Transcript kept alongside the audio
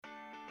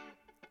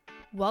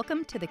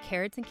Welcome to the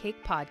Carrots and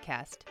Cake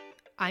podcast.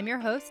 I'm your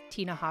host,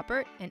 Tina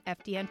Hoppert, an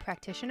FDN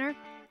practitioner,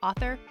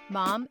 author,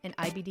 mom, and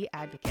IBD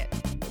advocate.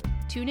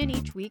 Tune in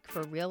each week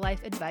for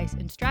real-life advice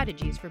and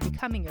strategies for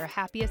becoming your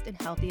happiest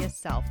and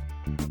healthiest self,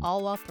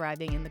 all while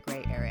thriving in the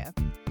gray area.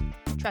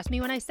 Trust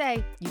me when I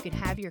say you can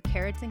have your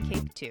carrots and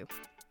cake too.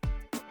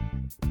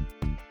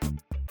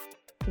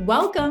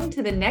 Welcome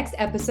to the next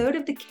episode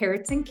of the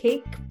Carrots and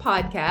Cake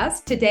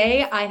podcast.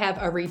 Today, I have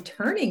a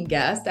returning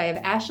guest. I have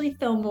Ashley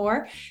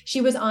Fillmore. She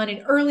was on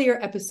an earlier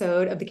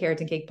episode of the Carrots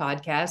and Cake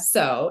podcast.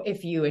 So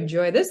if you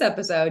enjoy this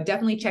episode,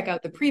 definitely check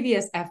out the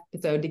previous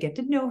episode to get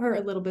to know her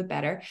a little bit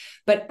better.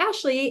 But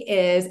Ashley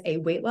is a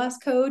weight loss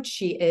coach.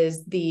 She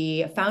is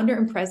the founder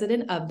and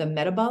president of the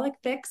Metabolic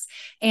Fix.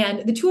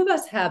 And the two of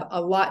us have a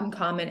lot in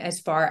common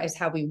as far as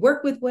how we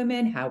work with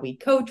women, how we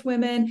coach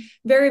women,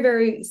 very,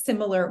 very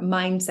similar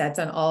mindsets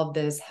on all of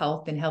this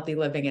health and healthy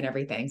living and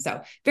everything.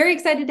 So very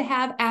excited to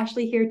have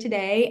Ashley here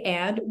today,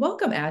 and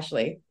welcome,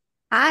 Ashley.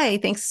 Hi,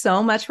 thanks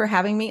so much for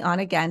having me on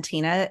again,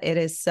 Tina. It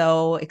is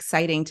so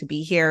exciting to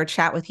be here,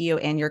 chat with you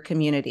and your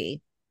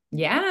community.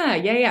 Yeah.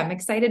 I'm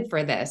excited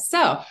for this.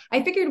 So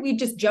I figured we'd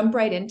just jump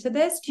right into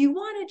this. Do you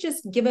want to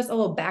just give us a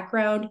little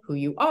background, who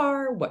you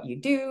are, what you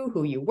do,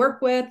 who you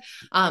work with,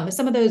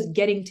 some of those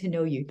getting to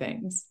know you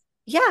things?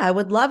 Yeah, I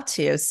would love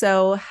to.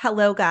 So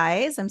hello,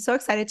 guys. I'm so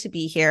excited to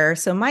be here.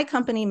 So my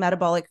company,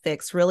 Metabolic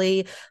Fix,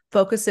 really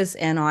focuses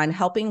in on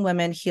helping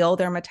women heal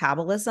their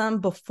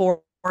metabolism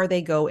before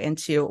they go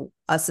into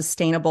a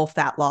sustainable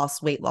fat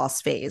loss, weight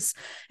loss phase.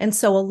 And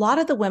so a lot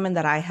of the women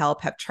that I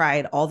help have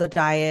tried all the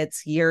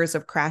diets, years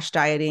of crash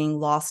dieting,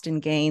 lost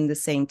and gained the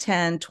same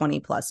 10, 20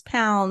 plus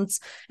pounds,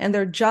 and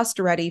they're just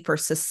ready for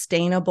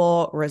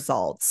sustainable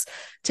results.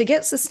 To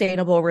get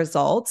sustainable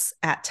results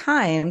at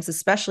times,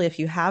 especially if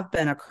you have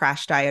been a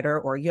crash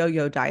dieter or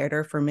yo-yo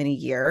dieter for many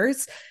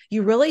years,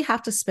 you really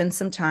have to spend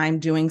some time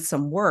doing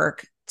some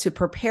work to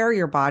prepare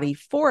your body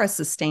for a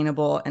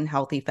sustainable and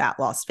healthy fat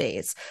loss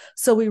phase.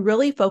 So we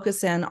really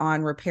focus in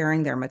on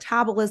repairing their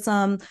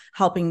metabolism,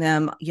 helping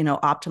them,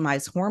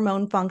 optimize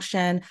hormone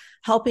function,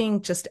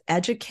 helping just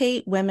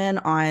educate women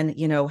on,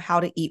 how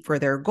to eat for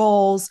their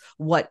goals.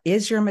 What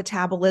is your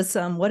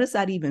metabolism? What does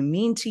that even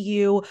mean to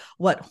you?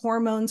 What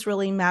hormones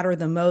really matter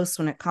the most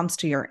when it comes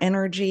to your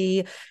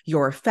energy,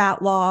 your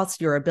fat loss,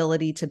 your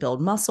ability to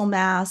build muscle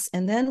mass?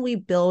 And then we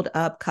build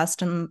up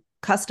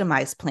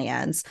customized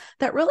plans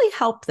that really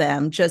help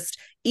them just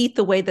eat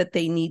the way that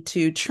they need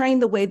to, train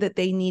the way that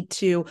they need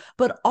to,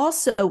 but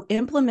also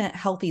implement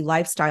healthy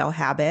lifestyle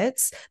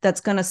habits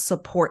that's going to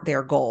support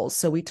their goals.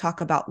 So we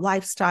talk about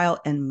lifestyle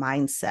and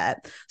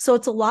mindset. So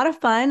it's a lot of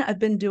fun. I've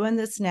been doing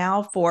this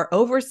now for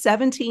over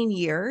 17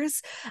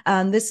 years.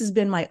 This has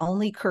been my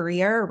only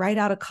career. Right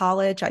out of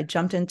college, I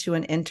jumped into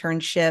an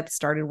internship,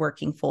 started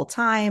working full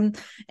time,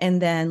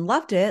 and then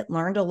loved it,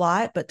 learned a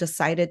lot, but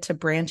decided to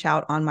branch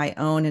out on my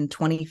own in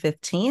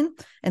 2015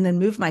 and then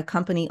moved my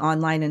company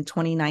online in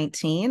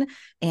 2019.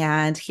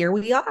 And here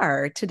we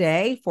are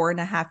today,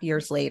 4.5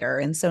 years later.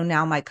 And so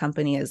now my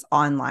company is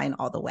online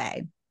all the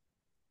way.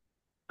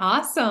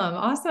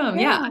 Awesome.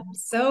 Yeah, I'm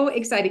so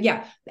excited.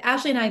 Yeah,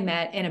 Ashley and I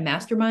met in a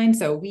mastermind.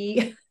 So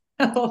we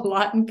have a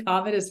lot in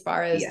common as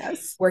far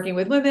as working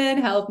with women,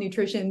 health,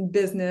 nutrition,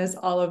 business,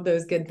 all of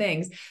those good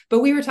things.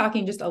 But we were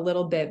talking just a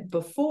little bit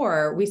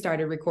before we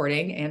started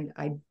recording, and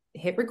I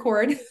hit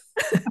record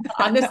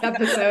on this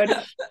episode,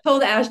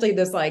 told Ashley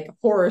this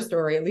horror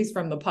story, at least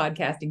from the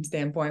podcasting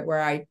standpoint, where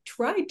I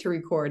tried to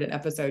record an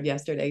episode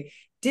yesterday,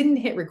 didn't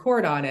hit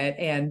record on it,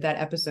 and that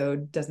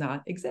episode does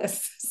not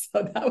exist.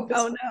 So that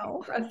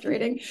was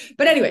frustrating.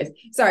 But anyways,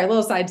 sorry, a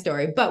little side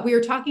story. But we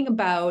were talking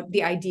about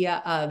the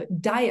idea of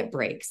diet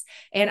breaks.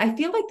 And I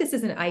feel like this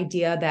is an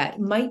idea that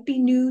might be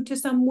new to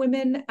some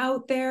women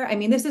out there. I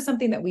mean, this is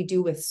something that we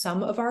do with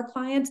some of our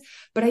clients,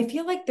 but I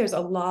feel like there's a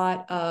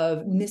lot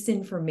of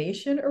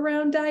misinformation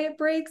around diet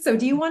breaks. So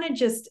do you want to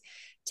just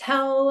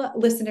tell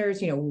listeners,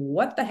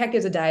 what the heck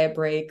is a diet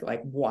break,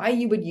 why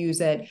you would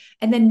use it,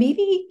 and then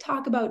maybe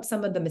talk about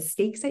some of the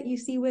mistakes that you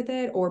see with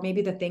it, or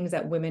maybe the things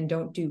that women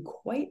don't do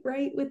quite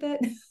right with it,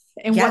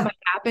 and what might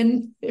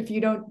happen if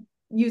you don't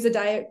use a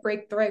diet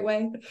break the right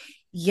way?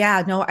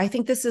 Yeah, no, I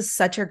think this is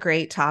such a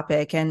great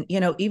topic. And,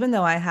 even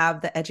though I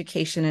have the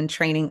education and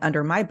training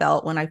under my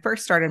belt, when I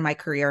first started my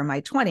career in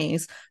my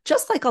 20s,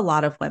 just like a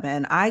lot of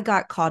women, I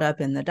got caught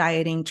up in the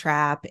dieting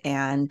trap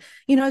and,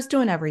 I was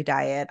doing every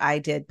diet. I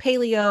did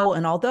paleo.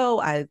 And although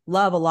I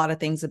love a lot of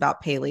things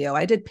about paleo,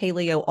 I did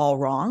paleo all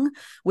wrong,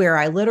 where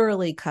I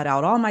literally cut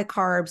out all my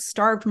carbs,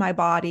 starved my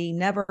body,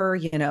 never,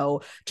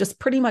 just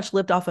pretty much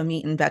lived off of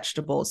meat and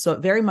vegetables. So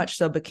it very much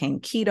so became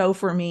keto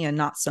for me and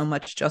not so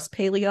much just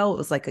paleo. It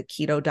was like a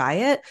keto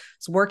diet.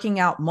 It's working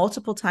out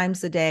multiple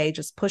times a day,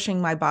 just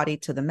pushing my body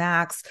to the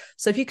max.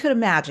 So if you could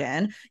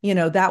imagine,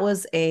 that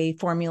was a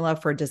formula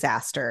for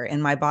disaster,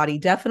 and my body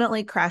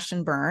definitely crashed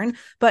and burned.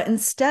 But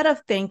instead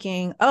of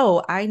thinking,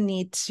 oh, I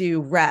need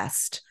to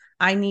rest,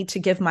 I need to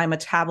give my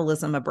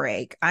metabolism a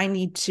break. I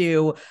need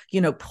to,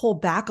 pull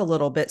back a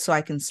little bit so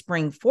I can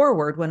spring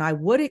forward. When I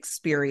would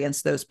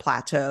experience those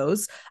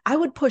plateaus, I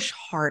would push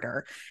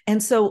harder.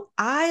 And so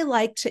I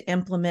like to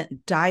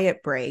implement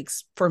diet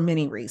breaks for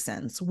many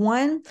reasons.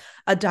 One,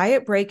 a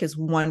diet break is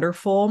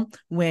wonderful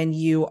when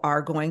you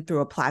are going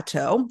through a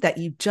plateau that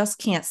you just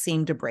can't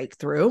seem to break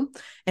through.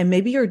 And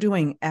maybe you're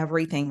doing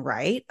everything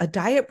right. A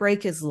diet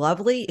break is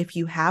lovely if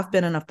you have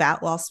been in a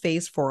fat loss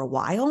phase for a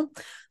while.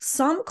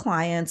 Some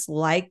clients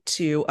like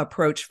to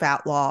approach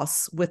fat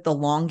loss with the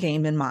long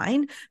game in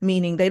mind,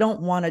 meaning they don't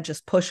want to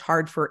just push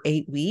hard for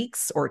 8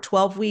 weeks or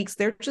 12 weeks.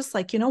 They're just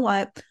like, you know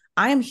what?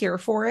 I am here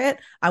for it.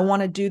 I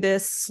want to do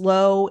this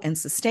slow and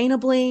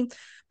sustainably.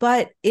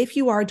 But if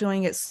you are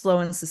doing it slow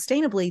and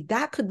sustainably,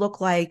 that could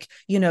look like,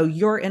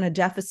 you're in a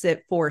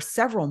deficit for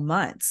several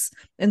months.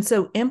 And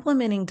so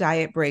implementing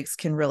diet breaks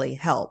can really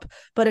help.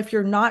 But if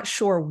you're not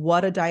sure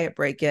what a diet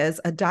break is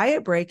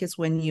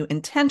when you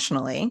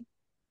intentionally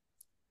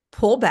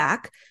pull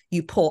back,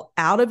 you pull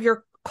out of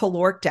your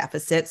caloric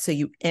deficit. So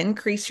you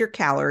increase your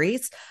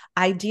calories.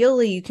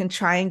 Ideally, you can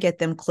try and get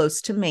them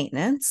close to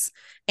maintenance.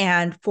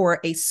 And for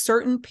a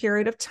certain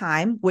period of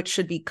time, which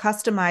should be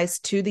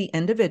customized to the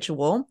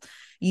individual,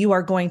 you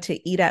are going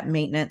to eat at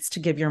maintenance to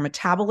give your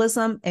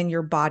metabolism and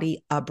your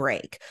body a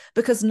break.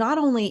 Because not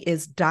only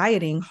is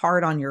dieting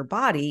hard on your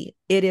body,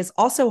 it is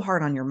also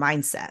hard on your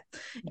mindset.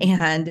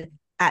 And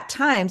at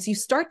times you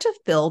start to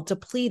feel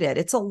depleted.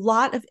 It's a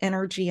lot of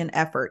energy and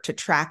effort to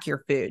track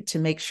your food, to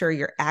make sure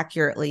you're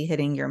accurately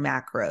hitting your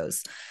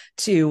macros,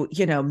 to,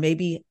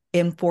 maybe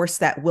enforce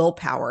that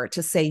willpower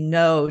to say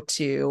no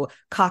to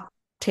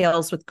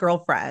cocktails with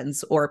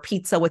girlfriends or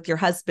pizza with your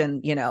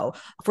husband,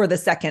 for the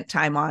second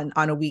time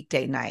on a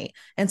weekday night.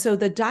 And so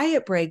the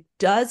diet break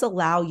does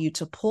allow you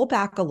to pull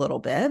back a little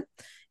bit,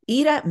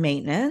 eat at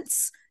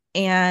maintenance,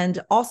 and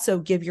also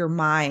give your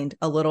mind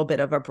a little bit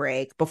of a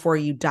break before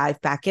you dive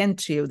back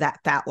into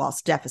that fat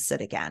loss deficit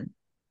again.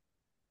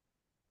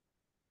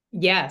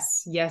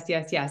 Yes.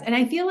 And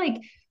I feel like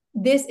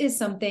this is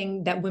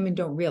something that women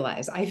don't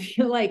realize. I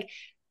feel like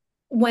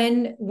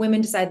when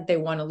women decide that they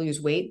want to lose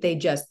weight, they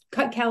just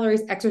cut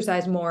calories,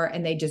 exercise more,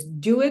 and they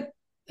just do it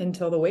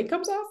until the weight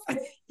comes off.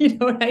 You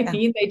know what I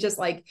mean? They just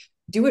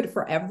do it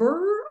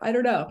forever. I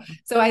don't know.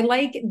 So I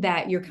like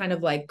that you're kind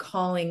of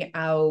calling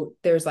out,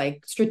 there's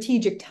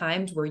strategic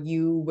times where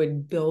you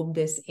would build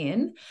this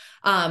in.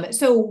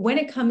 So when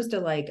it comes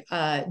to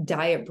a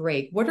diet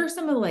break, what are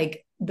some of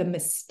the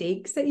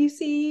mistakes that you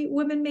see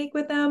women make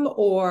with them?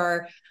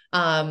 Or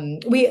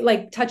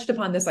we touched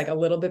upon this a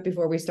little bit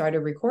before we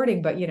started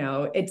recording, but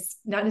it's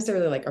not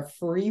necessarily a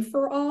free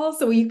for all.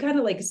 So will you kind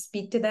of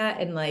speak to that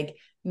and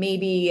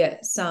maybe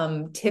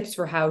some tips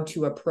for how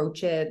to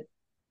approach it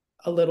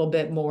a little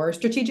bit more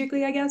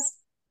strategically, I guess?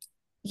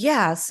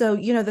 Yeah. So,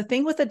 the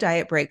thing with a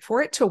diet break,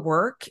 for it to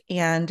work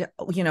and,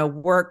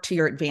 work to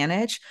your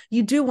advantage,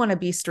 you do want to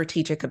be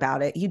strategic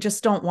about it. You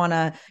just don't want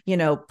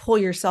to, pull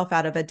yourself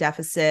out of a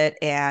deficit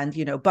and,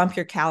 bump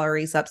your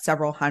calories up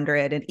several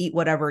hundred and eat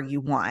whatever you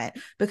want,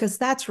 because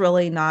that's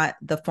really not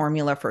the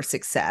formula for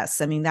success.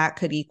 I mean, that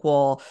could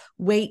equal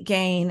weight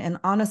gain and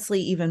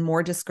honestly, even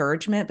more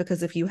discouragement,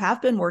 because if you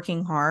have been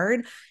working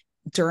hard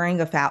during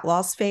a fat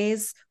loss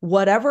phase,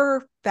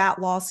 whatever fat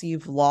loss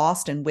you've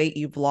lost and weight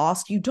you've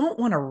lost, you don't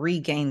want to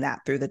regain that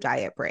through the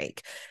diet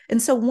break.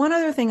 And so one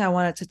other thing I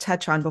wanted to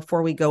touch on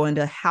before we go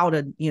into how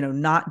to,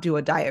 not do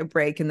a diet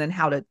break and then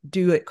how to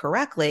do it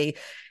correctly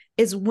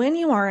is when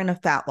you are in a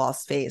fat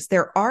loss phase,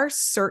 there are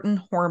certain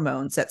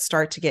hormones that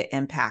start to get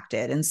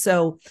impacted. And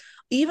so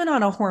even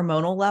on a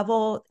hormonal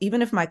level,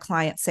 even if my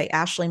clients say,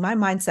 Ashley, my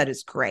mindset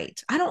is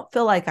great, I don't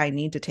feel like I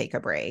need to take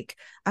a break.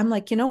 I'm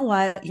like, you know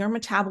what? Your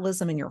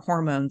metabolism and your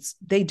hormones,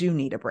 they do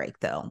need a break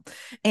though.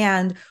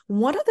 And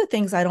one of the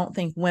things I don't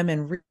think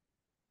women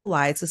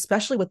realize,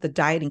 especially with the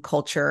dieting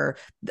culture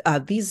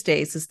these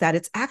days, is that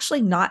it's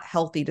actually not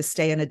healthy to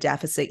stay in a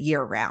deficit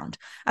year round.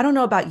 I don't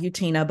know about you,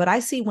 Tina, but I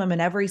see women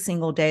every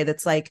single day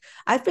that's like,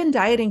 I've been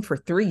dieting for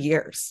 3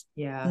 years.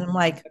 Yeah. And I'm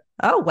like,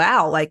 oh,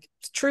 wow.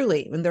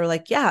 Truly. And they're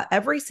like, yeah,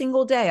 every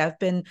single day I've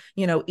been,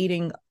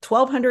 eating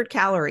 1,200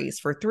 calories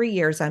for 3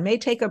 years. I may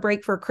take a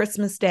break for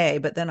Christmas Day,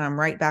 but then I'm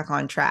right back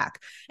on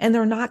track, and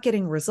they're not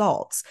getting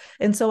results.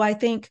 And so I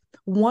think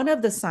one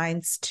of the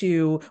signs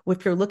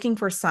if you're looking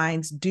for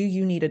signs, do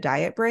you need a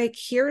diet break?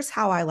 Here's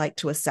how I like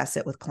to assess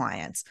it with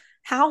clients.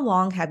 How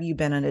long have you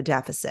been in a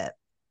deficit?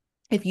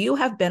 If you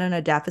have been in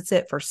a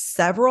deficit for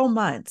several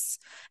months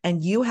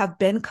and you have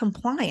been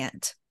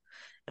compliant,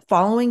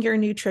 following your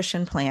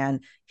nutrition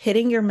plan,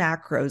 hitting your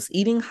macros,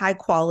 eating high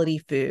quality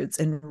foods,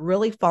 and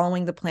really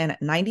following the plan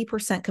at 90%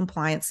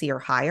 compliancy or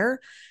higher,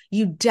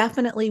 you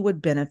definitely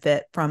would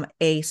benefit from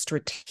a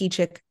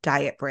strategic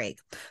diet break.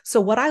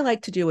 So what I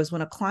like to do is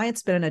when a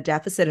client's been in a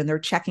deficit and they're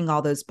checking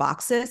all those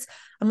boxes,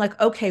 I'm like,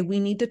 okay, we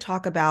need to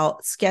talk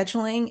about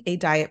scheduling a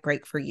diet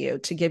break for you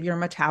to give your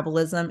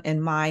metabolism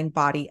and mind,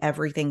 body,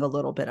 everything a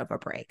little bit of a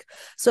break.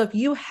 So if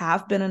you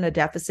have been in a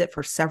deficit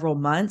for several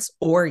months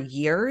or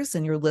years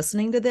and you're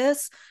listening to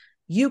this,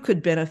 you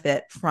could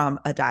benefit from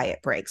a diet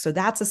break. So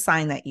that's a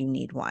sign that you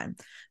need one.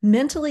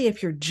 Mentally,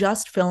 if you're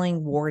just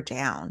feeling wore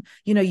down,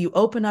 you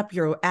open up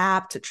your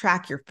app to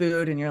track your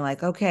food and you're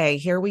like, okay,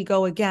 here we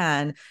go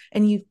again.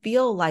 And you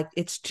feel like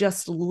it's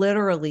just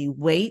literally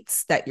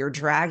weights that you're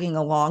dragging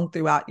along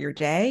throughout your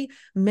day.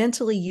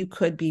 Mentally, you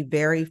could be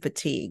very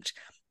fatigued.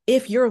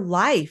 If your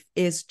life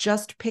is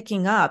just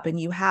picking up and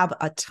you have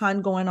a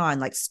ton going on,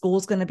 like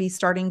school's going to be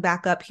starting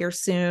back up here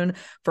soon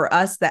for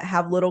us that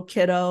have little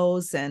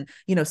kiddos, and,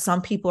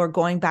 some people are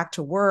going back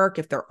to work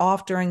if they're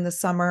off during the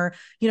summer,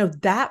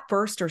 that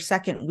first or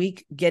second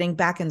week getting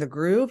back in the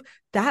groove,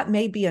 that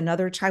may be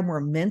another time where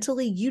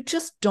mentally you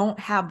just don't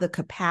have the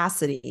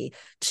capacity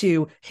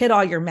to hit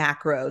all your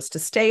macros, to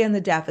stay in the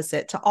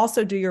deficit, to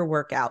also do your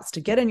workouts, to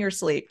get in your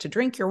sleep, to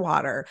drink your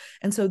water.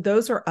 And so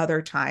those are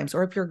other times.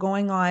 Or if you're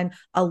going on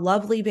a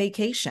lovely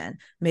vacation,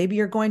 maybe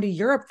you're going to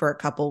Europe for a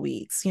couple of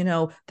weeks,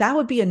 that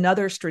would be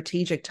another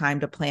strategic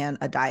time to plan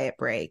a diet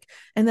break.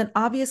 And then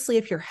obviously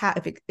if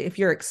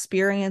you're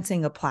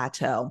experiencing a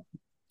plateau,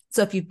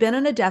 so if you've been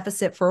in a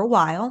deficit for a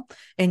while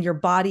and your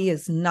body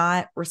is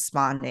not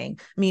responding,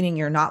 meaning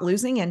you're not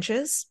losing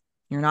inches,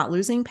 you're not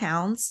losing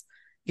pounds,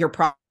 your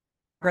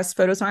progress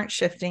photos aren't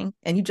shifting,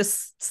 and you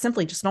just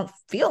simply just don't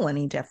feel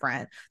any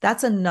different,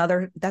 that's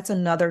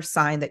another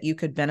sign that you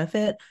could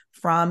benefit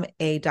from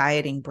a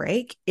dieting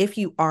break if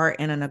you are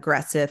in an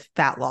aggressive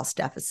fat loss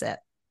deficit.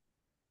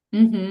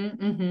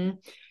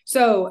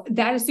 So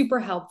that is super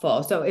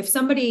helpful. So if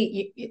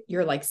somebody,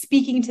 you're like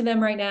speaking to them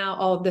right now,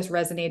 all of this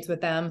resonates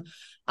with them.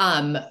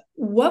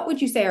 What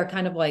would you say are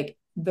kind of like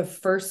the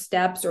first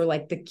steps or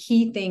like the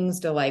key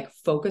things to like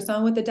focus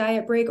on with the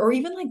diet break, or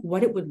even like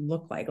what it would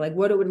look like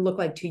what it would look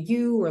like to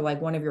you or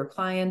like one of your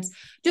clients,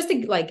 just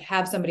to like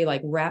have somebody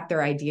like wrap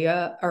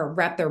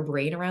their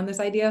brain around this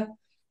idea?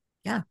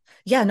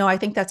 Yeah. No, I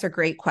think that's a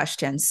great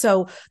question.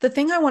 So the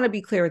thing I want to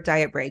be clear with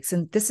diet breaks,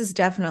 and this is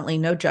definitely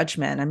no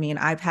judgment. I mean,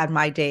 I've had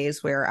my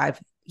days where I've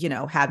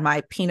had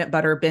my peanut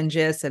butter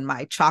binges and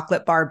my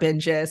chocolate bar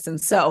binges.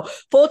 And so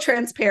full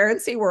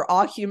transparency, we're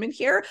all human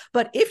here.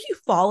 But if you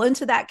fall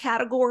into that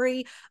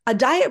category, a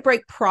diet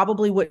break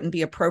probably wouldn't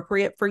be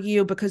appropriate for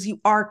you because you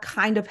are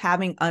kind of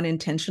having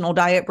unintentional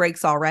diet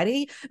breaks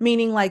already.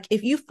 Meaning like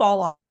if you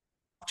fall off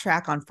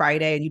track on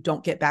Friday and you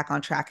don't get back on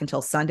track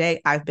until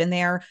Sunday. I've been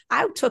there.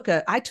 I took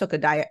a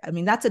diet. I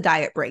mean, that's a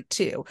diet break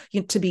too,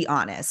 to be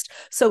honest.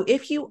 So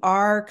if you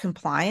are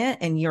compliant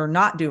and you're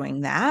not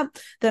doing that,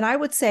 then I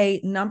would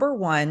say number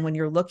one, when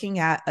you're looking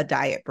at a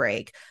diet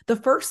break, the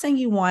first thing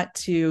you want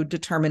to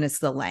determine is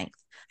the length.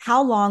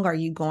 How long are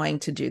you going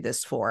to do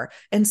this for?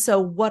 And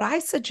so what I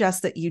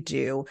suggest that you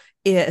do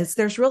is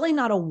there's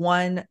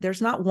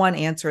not one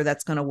answer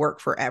that's going to work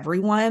for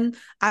everyone.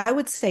 I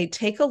would say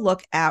take a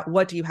look at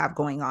what do you have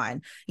going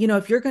on.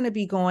 If you're going to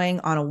be going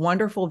on a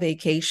wonderful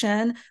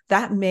vacation,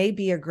 that may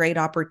be a great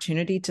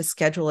opportunity to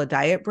schedule a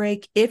diet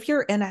break. If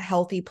you're in a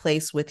healthy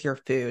place with your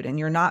food and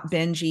you're not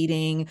binge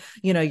eating,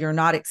 you're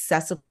not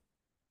excessively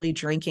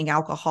drinking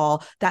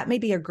alcohol, that may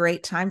be a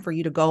great time for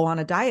you to go on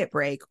a diet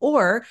break.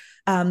 Or,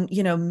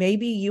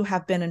 maybe you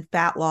have been in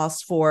fat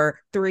loss for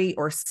 3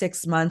 or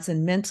 6 months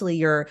and mentally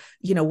you're,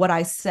 what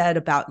I said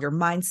about your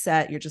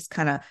mindset, you're just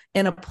kind of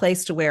in a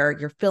place to where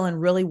you're feeling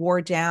really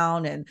wore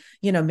down and,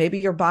 maybe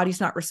your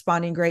body's not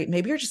responding great.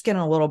 Maybe you're just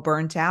getting a little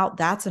burnt out.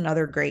 That's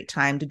another great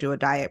time to do a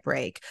diet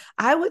break.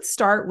 I would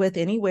start with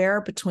anywhere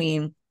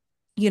between,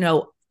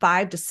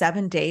 5 to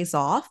 7 days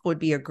off would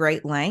be a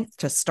great length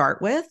to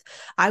start with.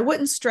 I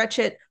wouldn't stretch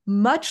it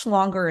much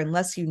longer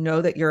unless you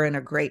know that you're in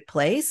a great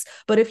place.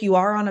 But if you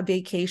are on a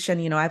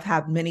vacation, I've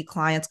had many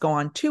clients go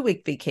on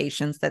 2-week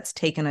vacations that's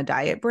taken a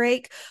diet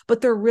break,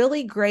 but they're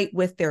really great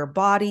with their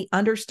body,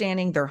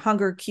 understanding their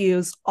hunger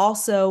cues.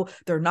 Also,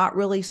 they're not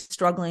really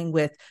struggling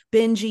with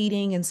binge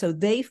eating. And so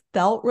they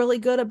felt really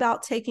good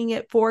about taking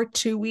it for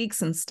 2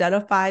 weeks instead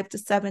of 5 to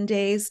 7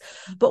 days.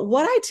 But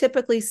what I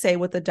typically say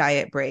with a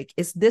diet break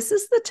is this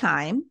is the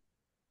time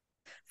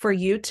for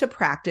you to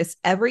practice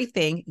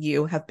everything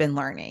you have been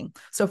learning.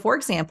 So for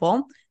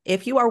example,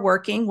 if you are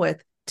working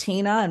with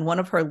Tina and one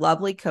of her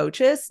lovely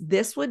coaches,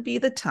 this would be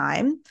the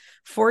time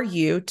for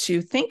you to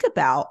think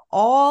about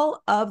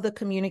all of the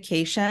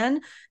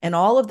communication and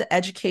all of the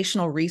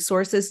educational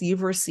resources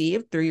you've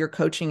received through your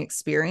coaching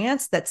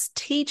experience that's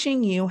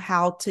teaching you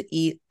how to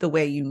eat the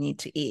way you need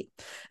to eat.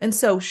 And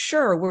so,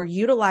 sure, we're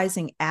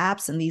utilizing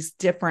apps and these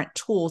different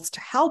tools to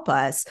help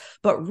us,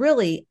 but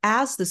really,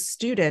 as the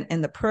student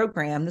in the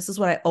program, this is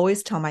what I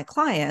always tell my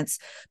clients,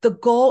 the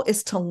goal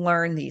is to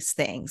learn these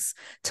things,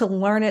 to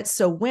learn it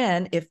so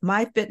if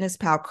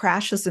MyFitnessPal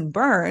crashes and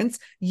burns,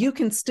 you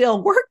can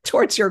still work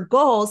towards your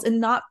goals and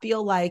not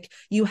feel like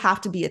you have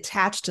to be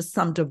attached to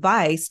some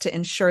device to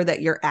ensure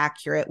that you're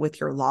accurate with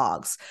your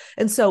logs.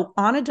 And so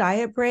on a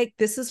diet break,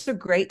 this is a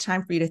great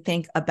time for you to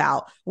think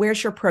about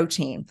where's your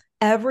protein?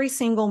 every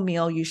single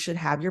meal you should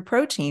have your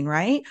protein,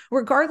 right?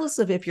 Regardless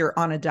of if you're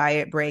on a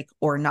diet break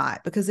or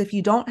not, because if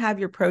you don't have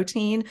your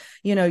protein,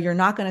 you're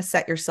not going to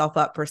set yourself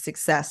up for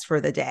success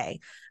for the day.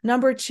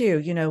 Number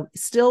two,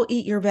 still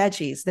eat your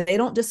veggies. They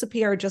don't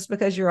disappear just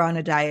because you're on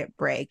a diet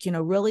break.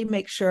 Really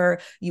make sure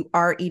you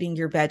are eating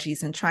your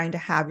veggies and trying to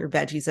have your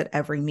veggies at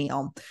every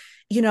meal.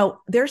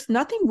 There's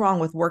nothing wrong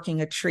with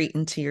working a treat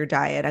into your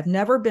diet. I've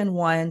never been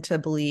one to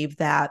believe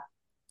that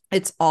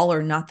it's all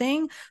or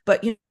nothing,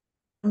 but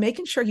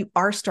making sure you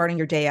are starting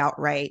your day out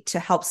right to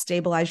help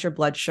stabilize your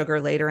blood sugar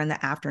later in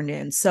the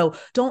afternoon. So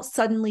don't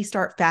suddenly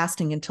start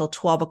fasting until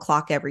 12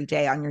 o'clock every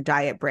day on your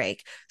diet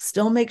break.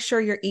 Still make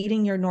sure you're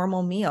eating your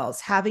normal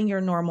meals, having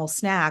your normal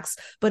snacks,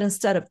 but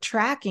instead of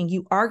tracking,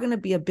 you are going to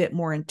be a bit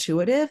more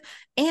intuitive.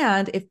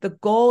 And if the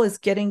goal is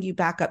getting you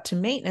back up to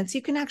maintenance,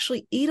 you can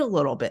actually eat a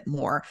little bit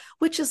more,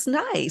 which is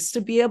nice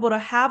to be able to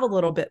have a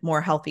little bit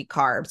more healthy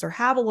carbs or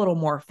have a little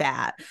more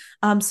fat.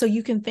 So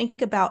you can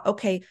think about,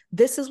 okay,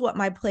 this is what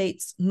my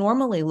plates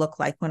normally look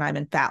like when I'm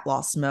in fat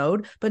loss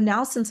mode. But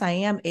now, since I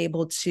am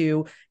able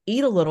to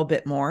eat a little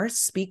bit more,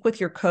 speak with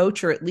your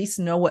coach, or at least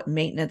know what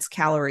maintenance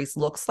calories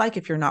looks like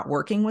if you're not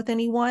working with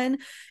anyone,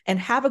 and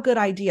have a good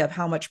idea of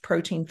how much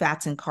protein,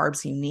 fats, and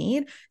carbs you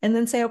need. And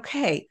then say,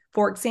 okay,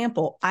 for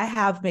example, I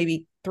have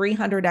maybe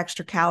 300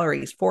 extra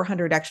calories,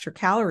 400 extra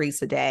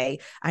calories a day.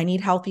 I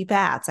need healthy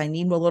fats. I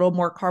need a little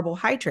more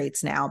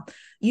carbohydrates now.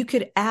 You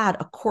could add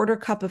a quarter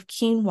cup of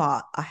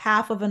quinoa, a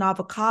half of an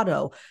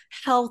avocado,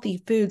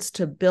 healthy foods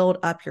to build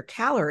up your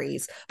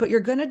calories, but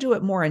you're going to do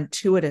it more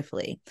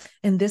intuitively.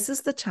 And this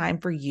is the time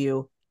for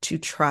you to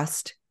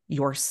trust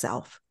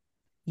yourself.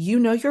 You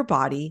know your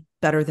body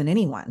better than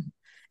anyone.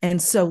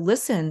 And so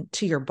listen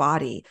to your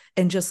body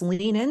and just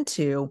lean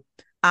into,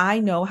 I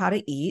know how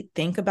to eat.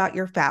 Think about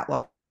your fat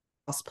loss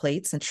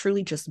plates and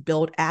truly just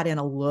add in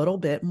a little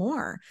bit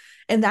more.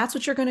 And that's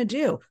what you're going to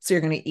do. So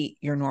you're going to eat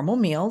your normal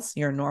meals,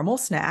 your normal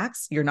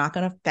snacks. You're not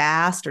going to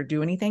fast or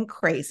do anything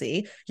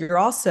crazy. You're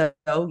also,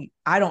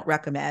 I don't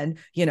recommend,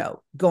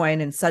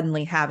 going and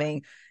suddenly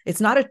having, it's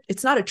not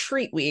a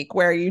treat week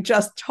where you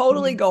just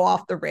totally go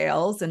off the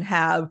rails and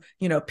have,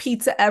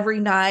 pizza every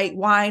night,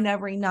 wine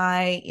every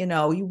night.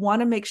 You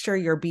want to make sure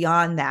you're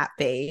beyond that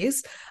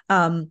phase.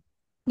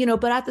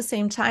 But at the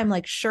same time,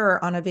 like, sure,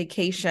 on a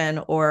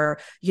vacation or,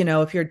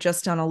 if you're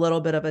just on a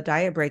little bit of a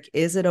diet break,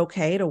 is it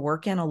okay to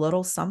work in a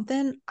little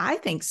something? I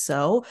think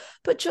so.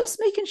 But just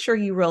making sure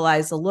you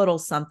realize a little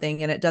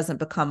something and it doesn't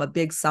become a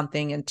big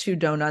something and 2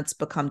 donuts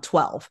become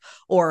 12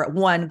 or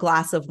 1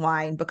 glass of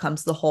wine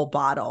becomes the whole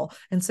bottle.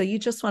 And so you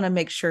just want to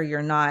make sure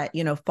you're not,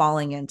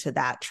 falling into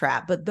that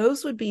trap. But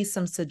those would be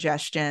some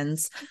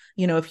suggestions,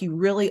 if you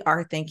really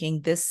are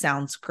thinking this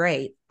sounds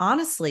great.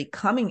 Honestly,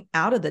 coming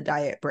out of the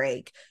diet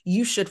break,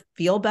 you should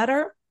feel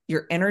better.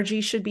 Your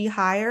energy should be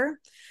higher.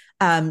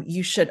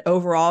 You should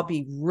overall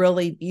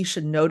you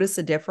should notice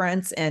a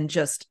difference in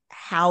just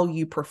how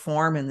you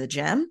perform in the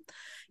gym.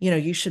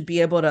 You should be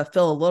able to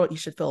feel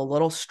a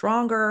little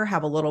stronger,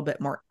 have a little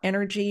bit more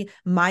energy.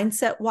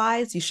 Mindset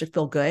wise, you should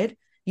feel good.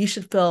 You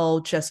should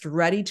feel just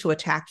ready to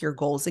attack your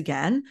goals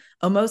again,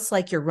 almost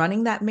like you're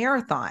running that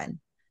marathon.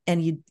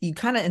 And you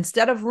kind of,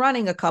 instead of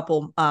running a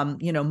couple,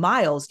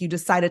 miles, you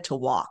decided to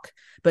walk.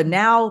 But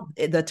now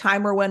the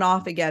timer went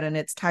off again and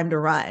it's time to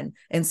run.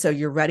 And so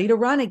you're ready to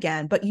run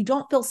again, but you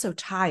don't feel so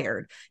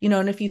tired.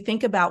 And if you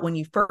think about when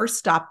you first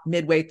stopped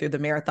midway through the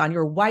marathon,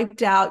 you're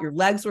wiped out, your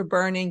legs were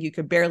burning, you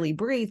could barely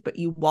breathe, but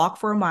you walk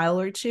for a mile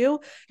or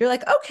two. You're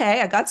like, okay,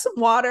 I got some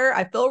water.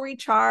 I feel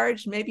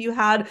recharged. Maybe you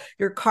had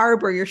your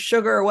carb or your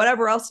sugar or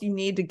whatever else you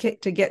need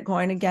to get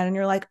going again. And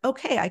you're like,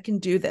 okay, I can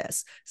do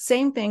this.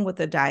 Same thing with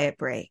the diet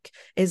break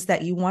is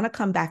that you want to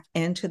come back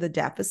into the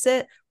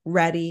deficit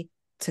ready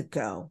to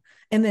go.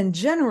 And then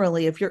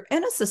generally, if you're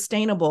in a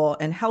sustainable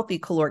and healthy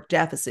caloric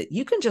deficit,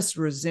 you can just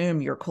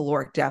resume your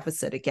caloric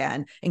deficit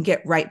again and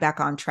get right back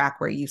on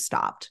track where you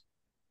stopped.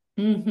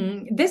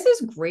 Mm-hmm. This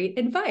is great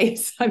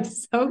advice. I'm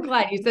so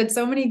glad you said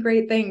so many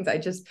great things. I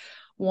just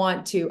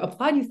want to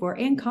applaud you for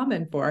and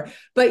comment for.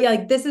 But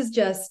yeah, this is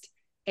just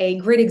a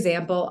great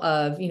example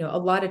of, a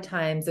lot of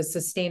times a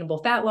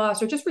sustainable fat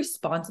loss or just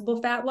responsible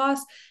fat loss.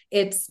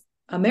 It's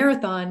a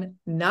marathon,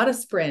 not a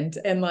sprint.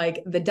 And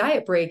the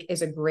diet break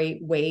is a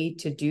great way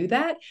to do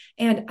that.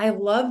 And I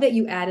love that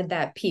you added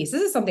that piece.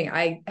 This is something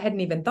I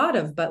hadn't even thought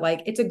of, but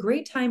it's a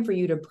great time for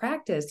you to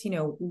practice,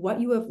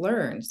 what you have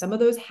learned, some of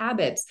those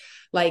habits,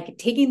 like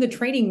taking the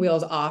training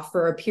wheels off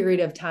for a period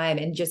of time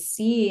and just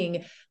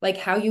seeing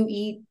how you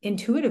eat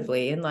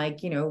intuitively and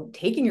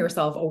taking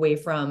yourself away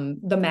from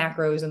the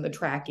macros and the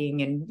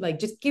tracking and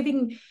just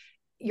giving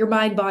your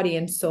mind, body,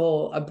 and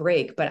soul a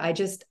break. But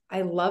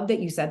I love that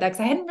you said that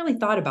because I hadn't really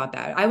thought about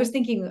that. I was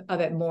thinking of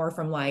it more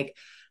from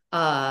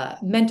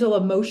mental,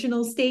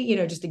 emotional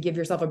state, just to give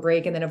yourself a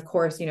break. And then of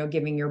course,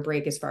 giving your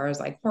break as far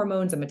as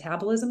hormones and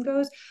metabolism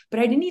goes.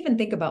 But I didn't even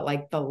think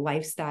about the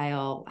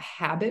lifestyle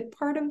habit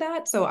part of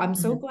that. So I'm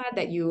so glad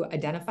that you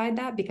identified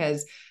that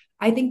because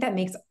I think that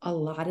makes a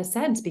lot of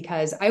sense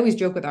because I always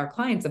joke with our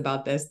clients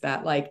about this,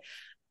 that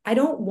I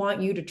don't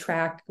want you to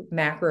track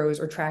macros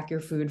or track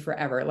your food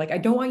forever. Like, I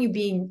don't want you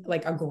being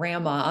like a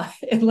grandma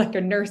in like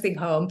a nursing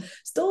home,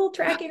 still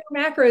tracking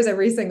your macros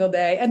every single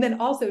day. And then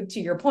also to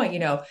your point,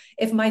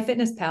 if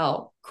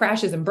MyFitnessPal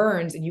crashes and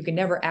burns and you can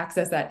never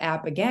access that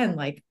app again,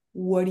 like,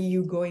 what are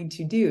you going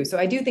to do? So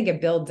I do think it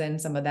builds in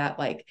some of that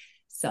like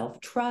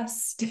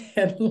self-trust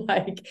and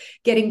like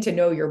getting to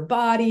know your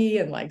body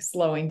and like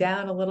slowing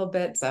down a little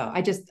bit. So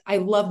I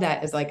love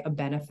that as like a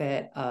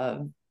benefit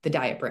of the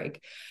diet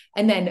break.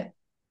 And then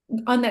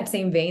on that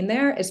same vein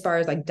there, as far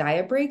as like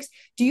diet breaks,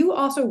 do you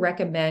also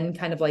recommend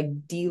kind of like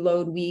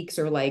deload weeks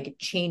or like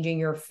changing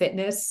your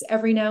fitness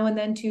every now and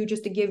then too,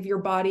 just to give your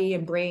body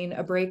and brain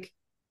a break?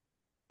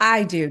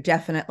 I do,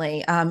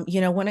 definitely.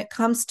 When it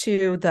comes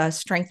to the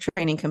strength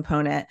training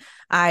component,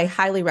 I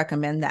highly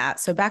recommend that.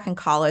 So back in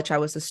college, I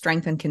was a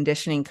strength and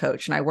conditioning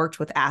coach and I worked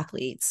with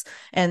athletes.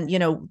 And,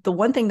 the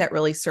one thing that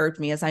really served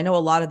me is I know a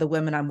lot of the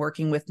women I'm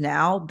working with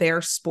now,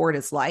 their sport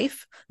is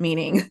life,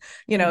 meaning,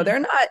 they're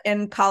not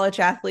in college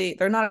athlete.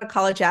 They're not a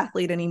college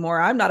athlete anymore.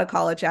 I'm not a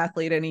college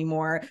athlete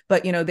anymore.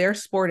 But, their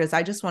sport is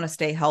I just want to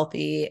stay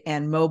healthy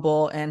and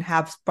mobile and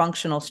have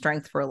functional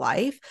strength for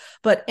life.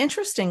 But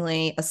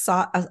interestingly,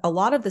 a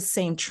lot of the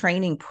same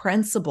training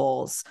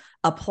principles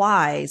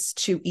applies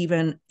to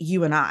even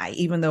you and I,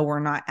 even though we're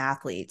not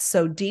athletes.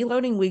 So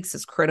deloading weeks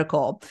is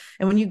critical.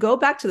 And when you go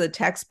back to the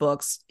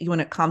textbooks,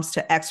 when it comes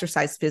to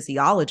exercise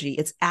physiology,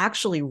 it's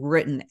actually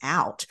written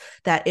out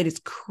that it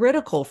is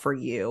critical for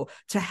you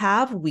to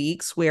have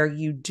weeks where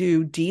you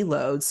do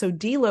deload. So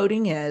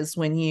deloading is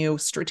when you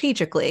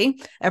strategically,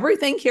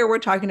 everything here we're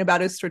talking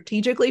about is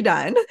strategically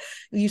done.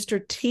 You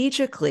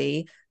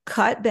strategically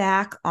cut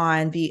back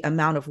on the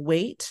amount of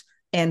weight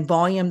and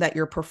volume that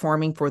you're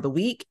performing for the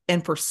week.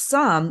 And for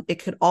some, it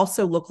could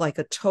also look like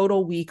a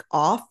total week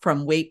off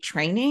from weight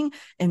training.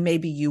 And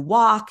maybe you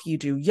walk, you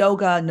do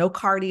yoga, no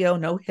cardio,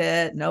 no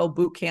HIIT, no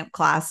boot camp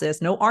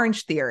classes, no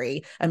Orange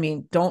Theory. I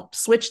mean, don't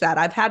switch that.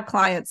 I've had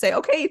clients say,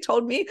 okay, you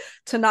told me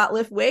to not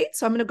lift weights,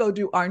 so I'm going to go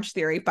do Orange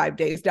Theory 5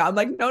 days down. I'm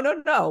like,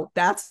 no,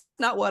 that's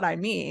not what I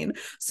mean.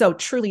 So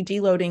truly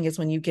deloading is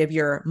when you give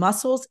your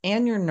muscles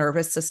and your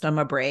nervous system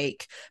a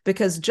break,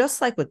 because just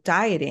like with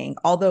dieting,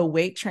 although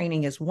weight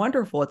training is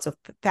wonderful, it's a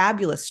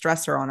fabulous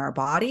stressor on our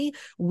body.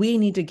 We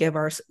need to give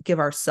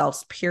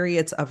ourselves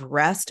periods of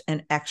rest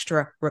and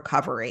extra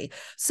recovery.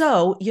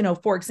 So,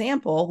 for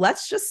example,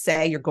 let's just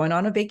say you're going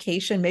on a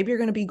vacation, maybe you're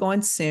going to be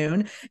going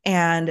soon,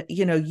 and,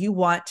 you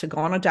want to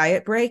go on a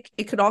diet break.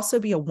 It could also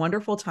be a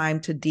wonderful time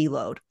to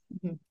deload.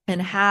 Mm-hmm.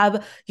 And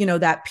have,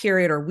 that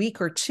period or week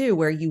or two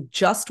where you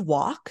just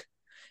walk,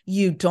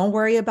 you don't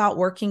worry about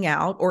working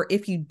out. Or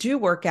if you do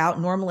work out,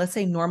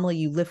 normally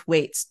you lift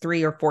weights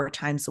 3 or 4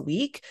 times a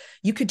week,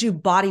 you could do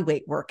body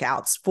weight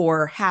workouts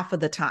for half of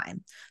the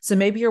time. So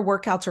maybe your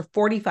workouts are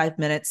 45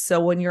 minutes.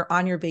 So when you're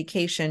on your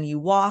vacation, you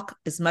walk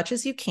as much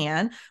as you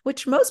can,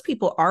 which most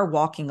people are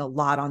walking a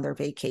lot on their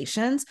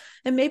vacations.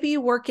 And maybe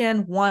you work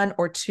in 1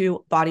 or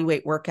 2 body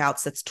weight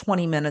workouts that's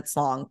 20 minutes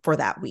long for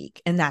that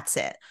week, and that's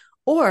it.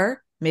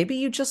 Or maybe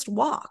you just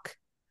walk,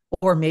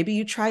 or maybe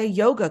you try a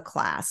yoga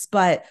class,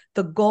 but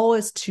the goal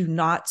is to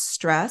not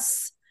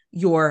stress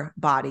your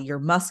body, your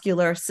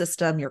muscular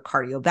system, your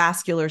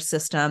cardiovascular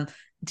system.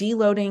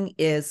 Deloading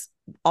is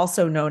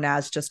also known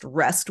as just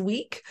rest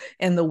week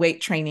in the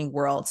weight training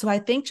world. So I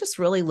think just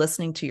really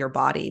listening to your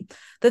body.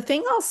 The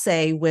thing I'll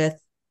say with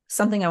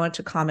something I want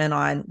to comment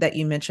on that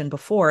you mentioned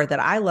before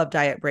that I love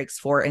diet breaks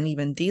for, and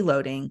even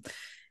deloading,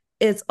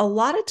 is a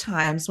lot of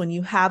times when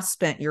you have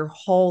spent your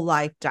whole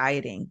life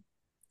dieting,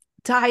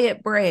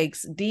 diet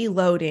breaks,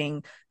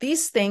 deloading,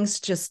 these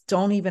things just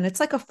don't even, it's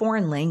like a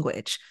foreign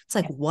language. It's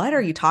like, what are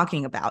you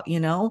talking about?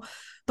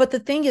 But the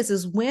thing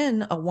is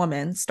when a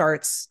woman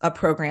starts a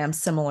program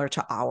similar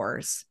to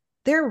ours,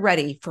 they're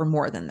ready for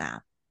more than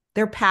that.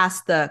 They're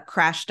past the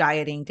crash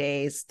dieting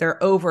days.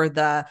 They're over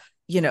the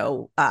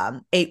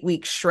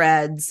 8-week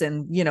shreds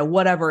and,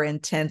 whatever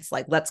intense,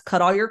 like let's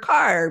cut all your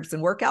carbs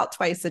and work out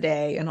twice a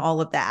day and all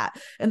of that.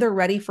 And they're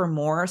ready for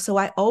more. So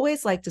I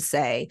always like to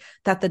say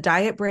that the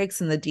diet breaks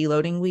and the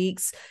deloading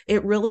weeks,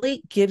 it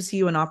really gives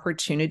you an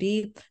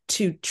opportunity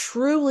to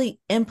truly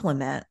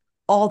implement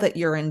all that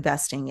you're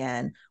investing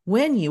in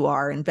when you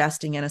are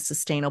investing in a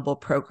sustainable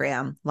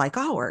program like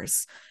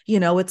ours.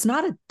 It's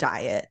not a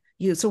diet.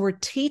 So we're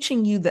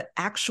teaching you the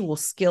actual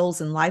skills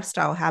and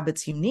lifestyle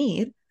habits you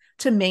need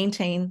to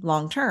maintain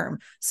long-term.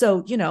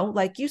 So,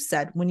 like you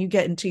said, when you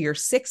get into your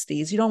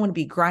 60s, you don't want to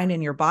be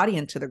grinding your body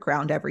into the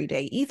ground every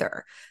day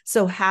either.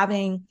 So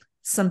having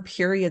some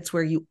periods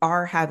where you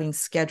are having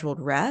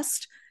scheduled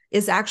rest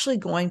is actually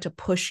going to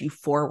push you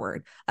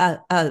forward.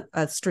 A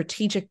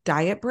strategic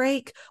diet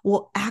break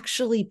will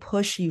actually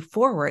push you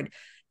forward.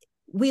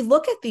 We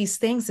look at these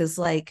things as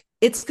like,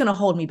 it's going to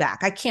hold me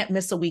back. I can't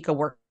miss a week of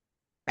work.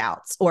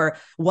 Or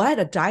what,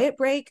 a diet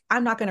break?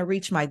 I'm not going to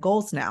reach my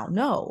goals now.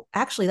 No,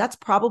 actually, that's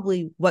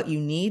probably what you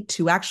need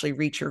to actually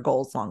reach your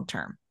goals long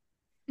term.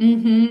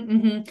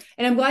 And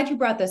I'm glad you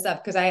brought this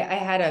up because I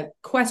had a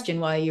question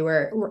while you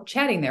were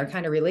chatting there,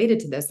 kind of related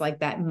to this, like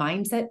that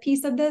mindset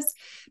piece of this,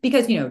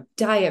 because,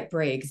 diet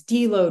breaks,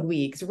 deload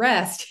weeks,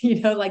 rest,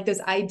 like this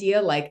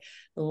idea, like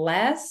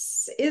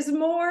less is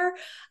more,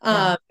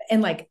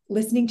 and like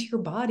listening to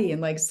your body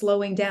and like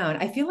slowing down.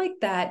 I feel like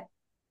that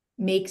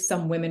makes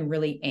some women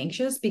really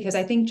anxious because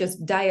I think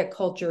just diet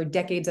culture,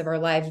 decades of our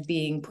lives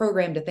being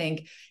programmed to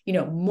think,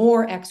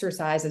 more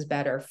exercise is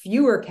better,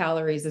 fewer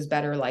calories is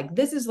better. Like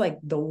this is like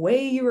the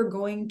way you are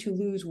going to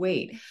lose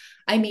weight.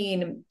 I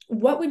mean,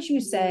 what would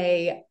you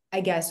say,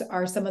 I guess,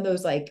 are some of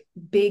those like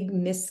big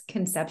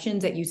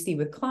misconceptions that you see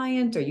with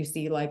clients or you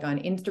see like on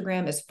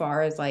Instagram as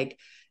far as like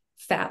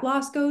fat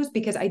loss goes?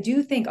 Because I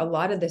do think a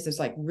lot of this is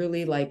like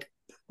really like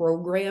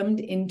programmed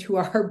into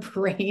our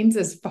brains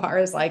as far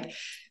as like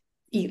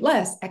eat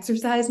less,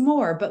 exercise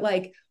more. But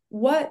like,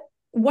 what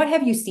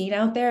have you seen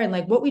out there? And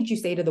like, what would you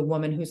say to the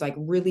woman who's like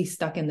really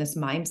stuck in this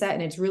mindset?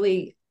 And it's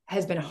really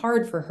has been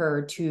hard for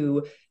her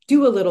to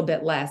do a little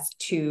bit less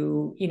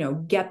to,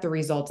 get the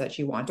results that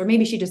she wants, or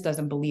maybe she just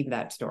doesn't believe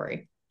that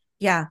story.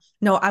 Yeah,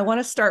 no, I want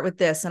to start with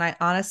this. And I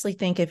honestly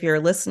think if you're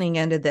listening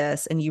into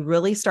this and you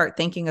really start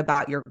thinking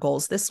about your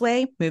goals this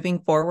way, moving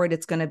forward,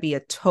 it's going to be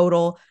a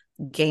total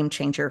game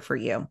changer for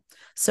you.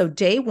 So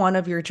day one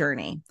of your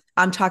journey,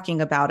 I'm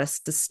talking about a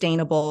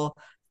sustainable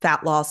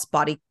fat loss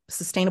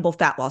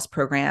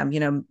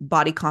program,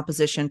 body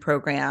composition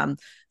program.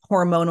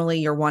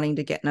 Hormonally, you're wanting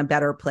to get in a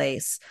better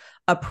place.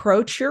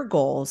 Approach your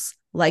goals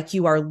like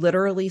you are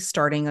literally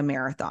starting a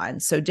marathon.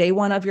 So day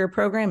one of your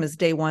program is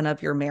day one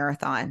of your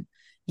marathon.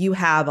 You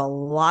have a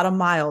lot of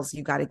miles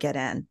you got to get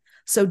in.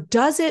 So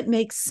does it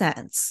make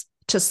sense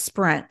to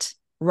sprint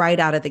right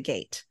out of the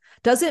gate?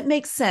 Does it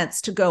make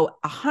sense to go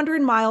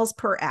 100 miles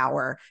per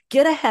hour,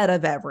 get ahead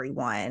of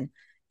everyone,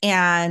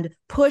 and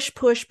push?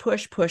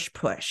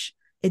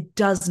 It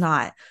does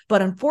not.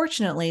 But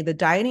unfortunately, the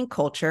dieting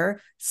culture,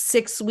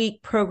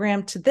 6-week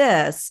program to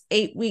this,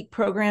 8-week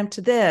program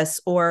to this,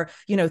 or,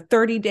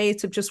 30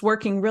 days of just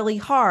working really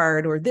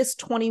hard, or this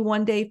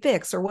 21-day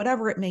fix, or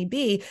whatever it may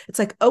be. It's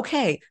like,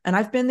 okay. And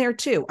I've been there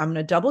too. I'm going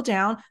to double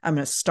down. I'm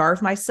going to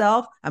starve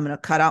myself. I'm going to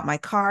cut out my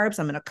carbs.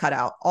 I'm going to cut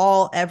out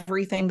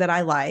everything that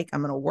I like. I'm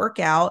going to work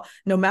out.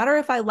 No matter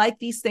if I like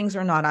these things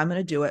or not, I'm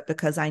going to do it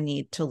because I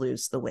need to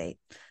lose the weight.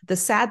 The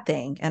sad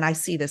thing, and I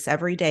see this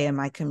every day in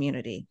my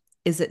community,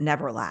 is it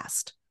never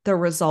lasts. The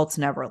results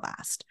never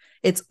last.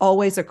 It's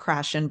always a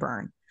crash and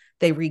burn.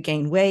 They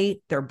regain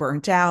weight, they're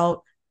burnt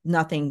out,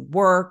 nothing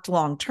worked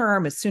long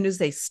term. As soon as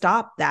they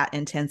stop that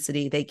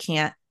intensity, they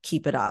can't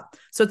keep it up.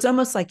 So it's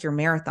almost like your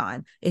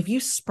marathon. If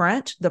you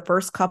sprint the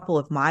first couple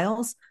of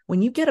miles,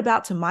 when you get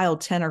about to mile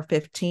 10 or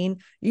 15,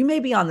 you may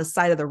be on the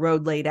side of the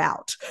road laid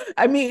out.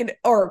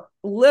 Or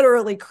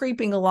literally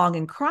creeping along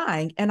and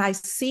crying. And I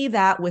see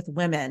that with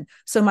women.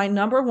 So my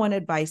number one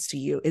advice to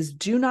you is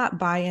do not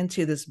buy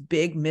into this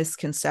big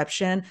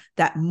misconception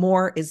that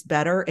more is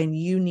better and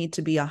you need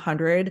to be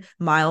 100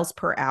 miles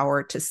per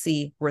hour to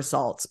see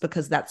results,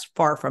 because that's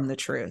far from the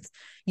truth.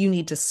 You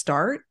need to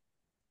start.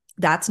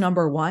 That's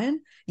number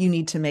one. You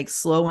need to make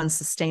slow and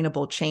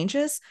sustainable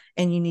changes,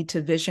 and you need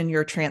to vision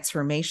your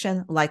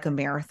transformation like a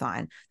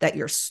marathon, that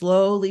you're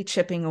slowly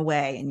chipping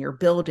away and you're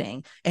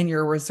building and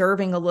you're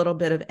reserving a little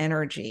bit of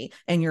energy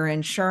and you're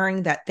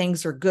ensuring that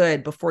things are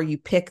good before you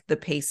pick the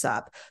pace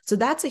up. So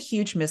that's a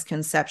huge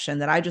misconception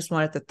that I just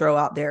wanted to throw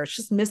out there. It's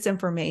just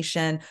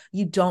misinformation.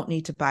 You don't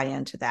need to buy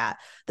into that.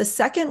 The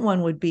second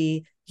one would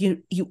be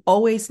you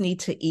always need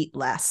to eat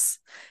less.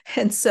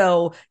 And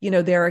so,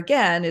 there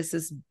again is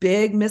this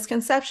big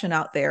misconception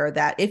out there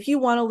that if you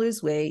want to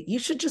lose weight, you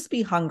should just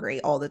be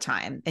hungry all the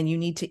time and you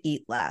need to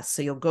eat less.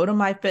 So you'll go to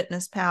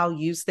MyFitnessPal,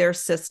 use their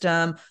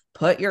system,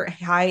 put your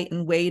height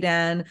and weight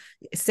in,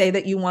 say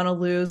that you want to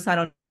lose, I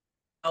don't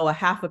know, a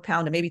half a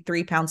pound to maybe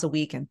 3 pounds a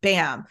week, and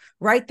bam,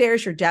 right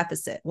there's your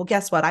deficit. Well,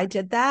 guess what? I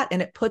did that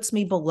and it puts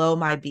me below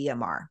my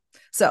BMR.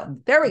 So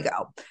there we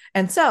go.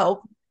 And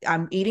so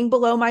I'm eating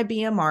below my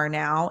BMR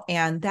now.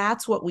 And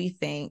that's what we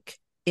think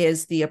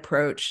is the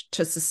approach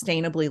to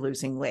sustainably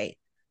losing weight.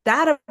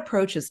 That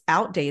approach is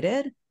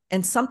outdated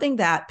and something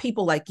that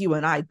people like you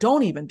and I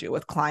don't even do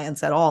with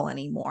clients at all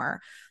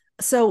anymore.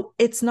 So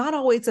it's not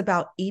always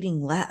about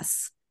eating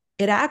less.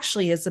 It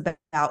actually is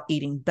about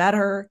eating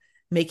better,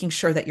 making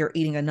sure that you're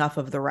eating enough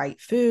of the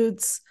right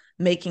foods,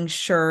 making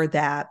sure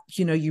that,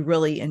 you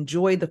really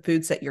enjoy the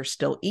foods that you're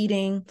still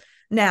eating.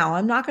 Now,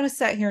 I'm not going to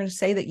sit here and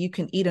say that you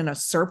can eat in a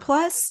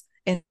surplus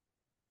and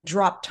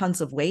drop tons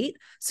of weight.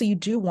 So you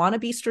do want to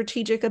be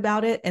strategic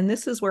about it. And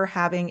this is where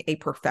having a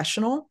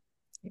professional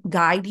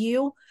guide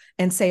you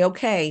and say,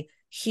 okay,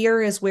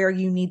 here is where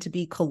you need to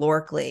be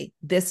calorically.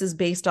 This is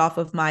based off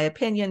of my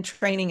opinion,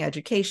 training,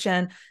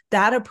 education.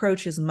 That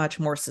approach is much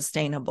more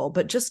sustainable,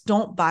 but just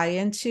don't buy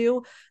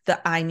into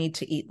the I need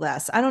to eat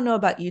less. I don't know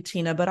about you,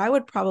 Tina, but I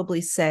would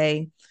probably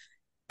say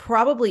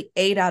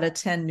 8 out of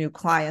 10 new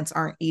clients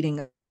aren't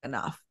eating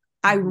enough.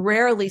 I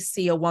rarely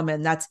see a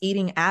woman that's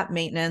eating at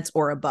maintenance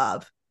or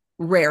above.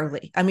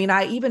 Rarely.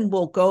 I even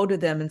will go to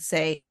them and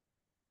say,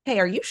 hey,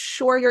 are you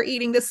sure you're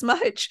eating this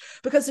much?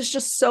 Because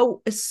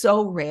it's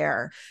so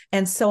rare.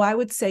 And so I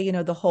would say,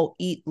 the whole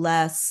eat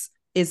less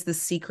is the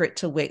secret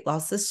to weight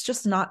loss. It's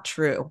just not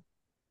true.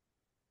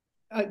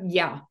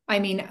 Yeah. I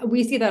mean,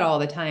 we see that all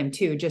the time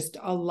too. Just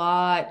a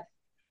lot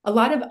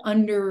of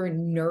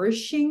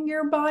undernourishing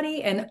your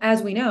body. And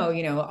as we know,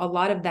 a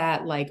lot of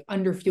that like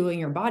underfueling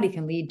your body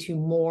can lead to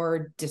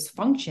more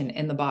dysfunction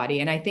in the body.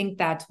 And I think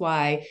that's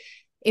why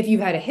if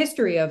you've had a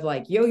history of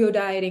like yo-yo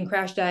dieting,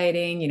 crash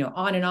dieting,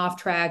 on and off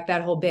track,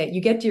 that whole bit,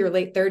 you get to your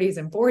late 30s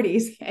and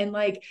 40s and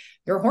like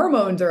your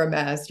hormones are a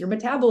mess, your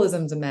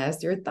metabolism's a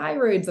mess, your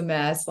thyroid's a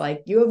mess,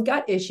 like you have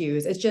gut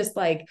issues. It's just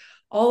like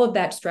all of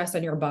that stress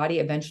on your body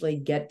eventually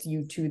gets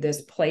you to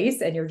this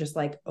place and you're just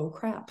like, oh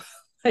crap.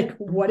 Like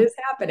what is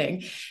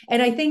happening?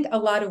 And I think a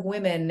lot of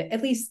women,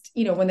 at least,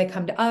 when they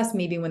come to us,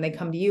 maybe when they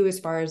come to you,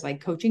 as far as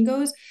like coaching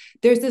goes,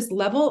 there's this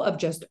level of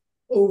just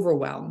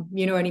overwhelm.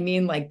 You know what I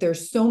mean? Like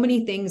there's so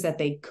many things that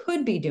they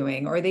could be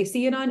doing, or they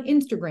see it on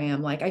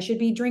Instagram. Like I should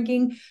be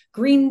drinking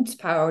greens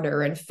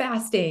powder and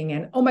fasting.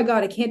 And oh my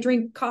God, I can't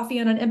drink coffee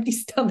on an empty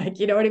stomach.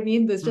 You know what I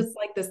mean? There's just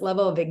like this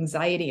level of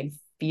anxiety and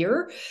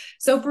fear.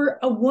 So for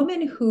a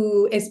woman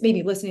who is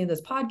maybe listening to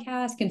this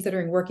podcast,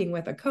 considering working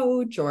with a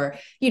coach, or,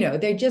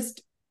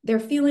 they're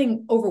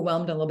feeling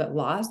overwhelmed and a little bit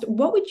lost,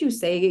 what would you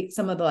say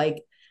some of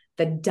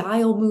the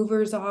dial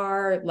movers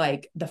are,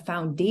 like the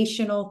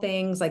foundational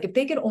things? Like if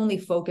they could only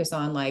focus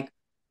on like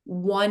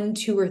 1,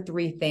 2, or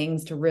 3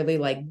 things to really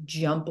like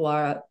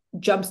jumpstart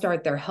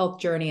their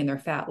health journey and their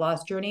fat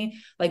loss journey,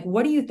 like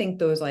what do you think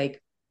those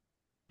like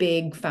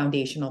big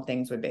foundational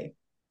things would be?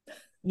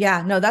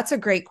 Yeah, no, that's a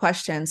great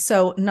question.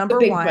 So number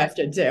big one,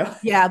 question too.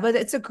 Yeah, but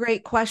it's a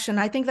great question.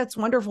 I think that's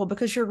wonderful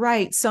because you're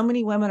right. So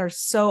many women are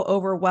so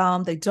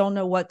overwhelmed. They don't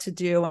know what to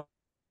do.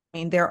 I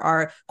mean, there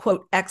are,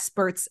 quote,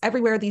 experts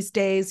everywhere these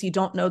days. You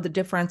don't know the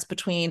difference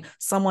between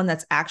someone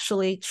that's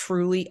actually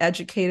truly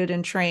educated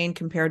and trained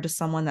compared to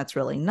someone that's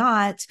really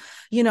not,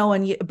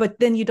 but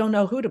then you don't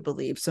know who to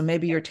believe. So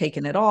maybe you're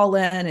taking it all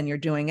in and you're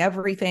doing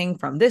everything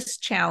from this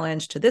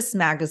challenge to this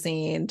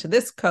magazine to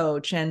this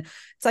coach. And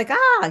it's like,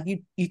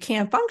 you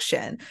can't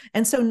function.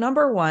 And so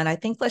number one, I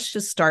think let's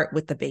just start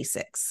with the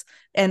basics.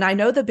 And I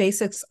know the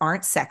basics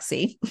aren't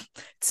sexy.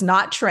 It's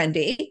not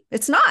trendy.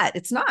 It's not.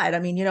 I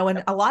mean,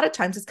 and a lot of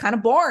times it's kind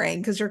of boring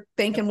because you're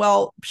thinking,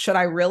 well, should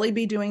I really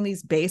be doing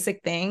these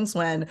basic things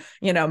when,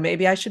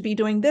 maybe I should be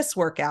doing this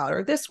workout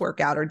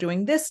or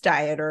doing this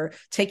diet or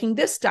taking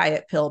this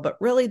diet pill, but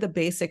really the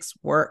basics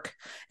work.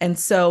 And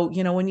so,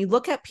 when you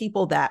look at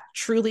people that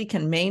truly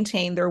can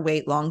maintain their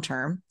weight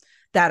long-term,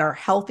 that are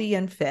healthy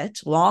and fit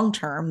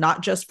long-term,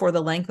 not just for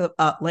the length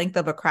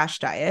of a crash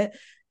diet,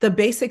 the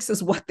basics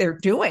is what they're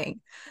doing.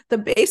 The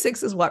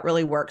basics is what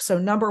really works. So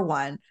number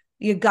one,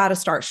 you got to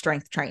start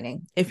strength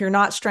training. If you're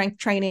not strength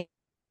training,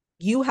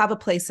 you have a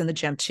place in the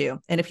gym too.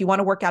 And if you want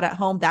to work out at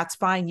home, that's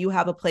fine. You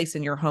have a place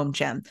in your home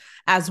gym.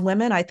 As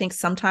women, I think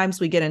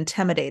sometimes we get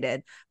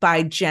intimidated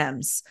by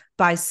gyms,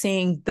 by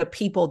seeing the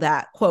people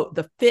that, quote,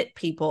 the fit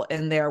people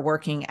in there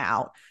working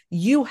out.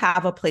 You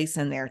have a place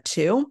in there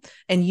too,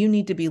 and you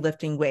need to be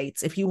lifting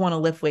weights. If you want to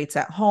lift weights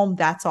at home,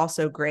 that's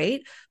also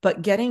great.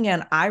 But getting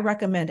in, I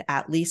recommend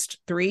at least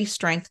 3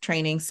 strength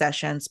training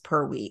sessions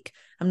per week.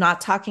 I'm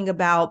not talking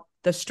about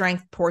the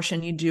strength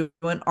portion you do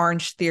in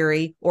Orange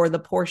Theory or the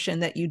portion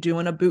that you do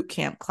in a boot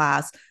camp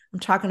class. I'm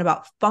talking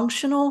about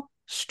functional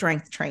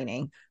strength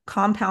training,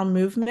 compound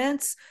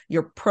movements.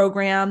 Your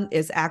program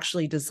is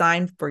actually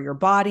designed for your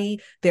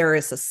body. There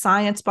is a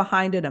science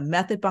behind it, a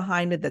method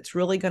behind it that's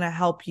really going to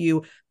help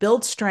you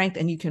build strength,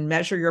 and you can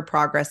measure your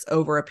progress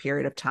over a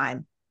period of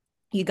time.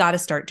 You got to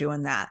start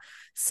doing that.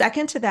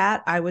 Second to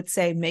that, I would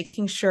say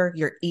making sure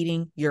you're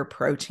eating your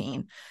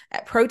protein.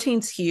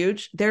 Protein's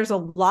huge. There's a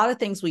lot of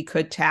things we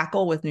could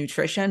tackle with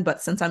nutrition,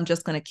 but since I'm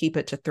just going to keep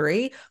it to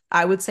 3,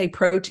 I would say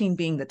protein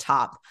being the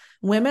top.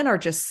 Women are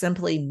just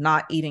simply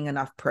not eating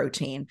enough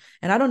protein.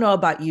 And I don't know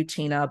about you,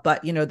 Tina,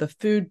 but the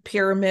food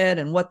pyramid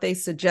and what they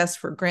suggest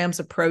for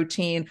grams of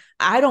protein,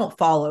 I don't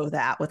follow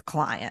that with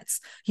clients.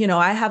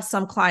 I have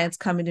some clients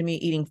coming to me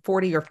eating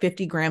 40 or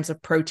 50 grams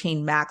of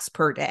protein max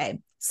per day,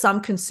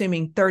 some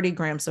consuming 30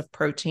 grams of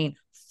protein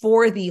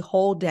for the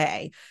whole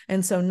day.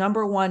 And so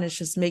number one is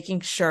just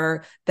making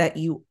sure that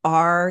you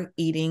are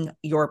eating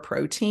your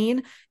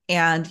protein.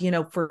 And,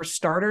 for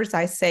starters,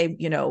 I say,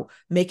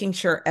 making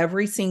sure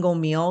every single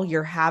meal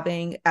you're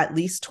having at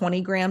least 20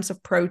 grams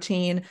of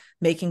protein,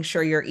 making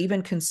sure you're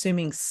even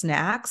consuming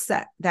snacks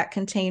that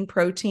contain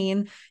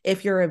protein.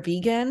 If you're a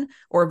vegan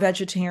or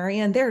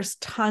vegetarian, there's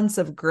tons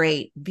of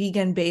great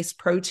vegan-based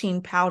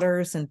protein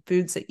powders and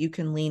foods that you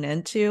can lean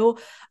into.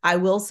 I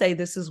will say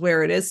this is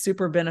where it is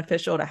super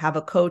beneficial to have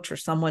a coach or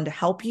someone to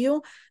help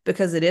you,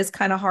 because it is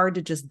kind of hard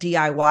to just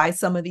DIY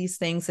some of these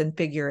things and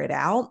figure it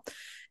out.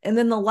 And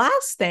then the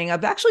last thing,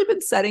 I've actually been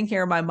sitting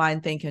here in my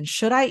mind thinking,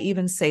 should I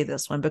even say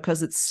this one?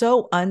 Because it's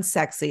so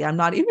unsexy. I'm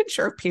not even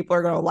sure if people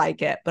are going to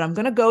like it, but I'm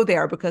going to go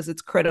there because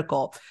it's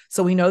critical.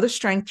 So we know the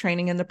strength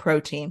training and the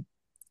protein.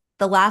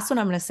 The last one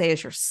I'm going to say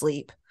is your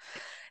sleep.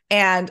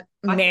 And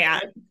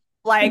man,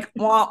 like,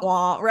 wah,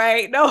 wah,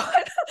 right? No,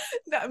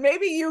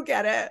 maybe you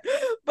get it,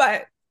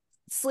 but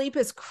sleep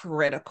is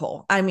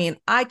critical. I mean,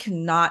 I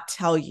cannot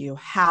tell you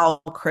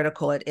how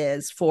critical it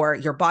is for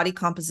your body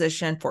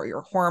composition, for your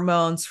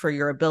hormones, for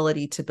your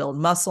ability to build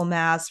muscle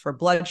mass, for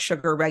blood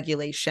sugar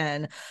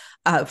regulation,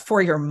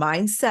 for your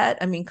mindset.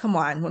 I mean, come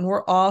on, when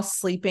we're all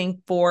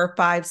sleeping 4,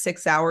 5,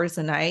 6 hours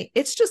a night,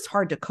 it's just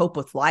hard to cope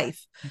with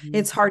life. Mm-hmm.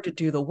 It's hard to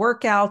do the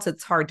workouts.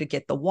 It's hard to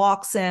get the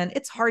walks in.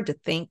 It's hard to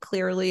think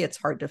clearly. It's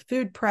hard to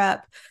food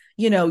prep.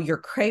 Your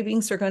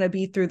cravings are going to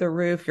be through the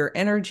roof. Your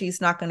energy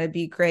is not going to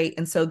be great.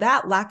 And so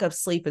that lack of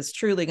sleep is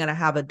truly going to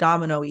have a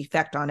domino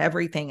effect on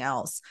everything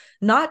else,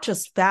 not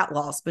just fat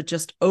loss, but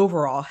just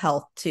overall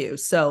health too.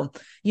 So,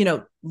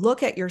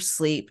 look at your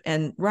sleep.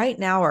 And right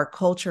now our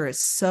culture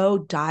is so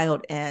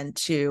dialed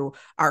into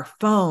our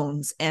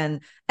phones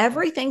and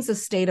everything's a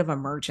state of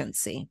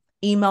emergency.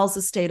 Email's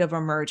a state of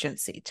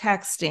emergency,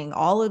 texting,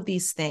 all of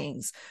these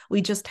things.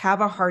 We just have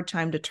a hard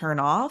time to turn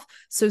off.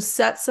 So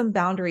set some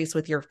boundaries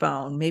with your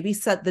phone. Maybe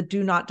set the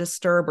do not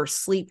disturb or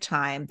sleep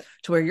time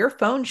to where your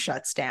phone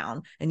shuts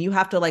down and you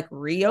have to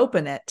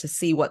reopen it to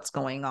see what's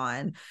going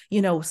on.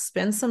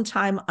 Spend some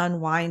time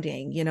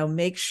unwinding,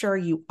 make sure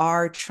you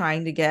are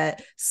trying to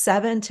get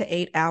 7 to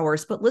 8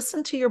 hours, but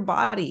listen to your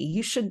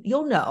body.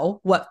 You'll know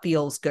what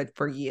feels good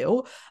for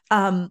you.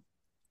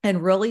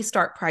 And really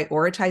start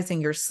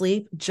prioritizing your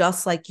sleep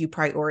just like you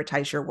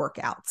prioritize your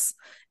workouts.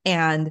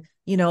 And,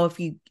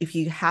 if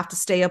you have to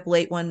stay up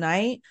late one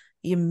night,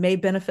 you may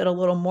benefit a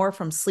little more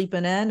from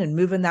sleeping in and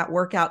moving that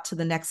workout to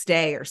the next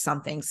day or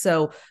something.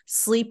 So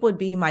sleep would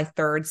be my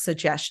third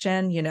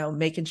suggestion,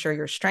 making sure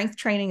you're strength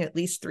training at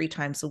least 3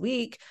 times a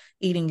week,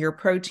 eating your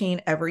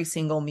protein every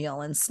single meal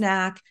and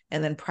snack,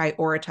 and then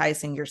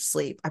prioritizing your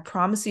sleep. I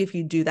promise you, if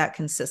you do that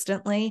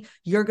consistently,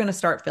 you're going to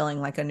start feeling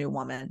like a new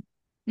woman.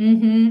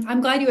 Mm-hmm.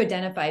 I'm glad you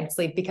identified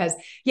sleep because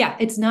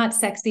it's not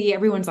sexy.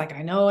 Everyone's like,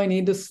 I know I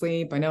need to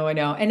sleep. I know.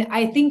 And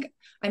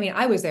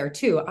I was there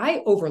too.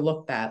 I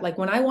overlooked that. Like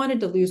when I wanted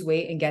to lose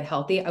weight and get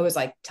healthy, I was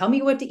like, tell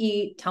me what to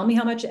eat. Tell me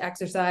how much to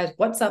exercise.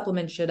 What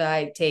supplements should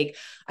I take?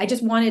 I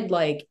just wanted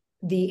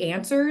the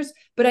answers,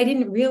 but I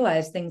didn't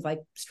realize things like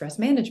stress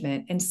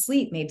management and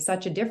sleep made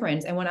such a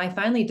difference. And when I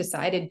finally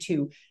decided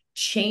to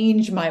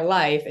change my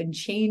life and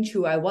change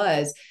who I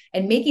was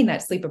and making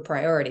that sleep a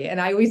priority. And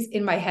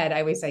in my head, I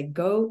always say,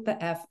 go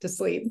the F to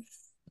sleep.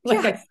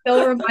 I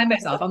still remind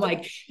myself, I'm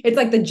like, it's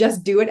like the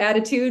just do it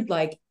attitude.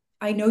 Like,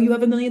 I know you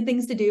have a million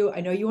things to do.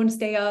 I know you want to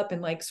stay up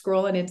and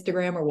scroll on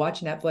Instagram or watch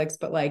Netflix,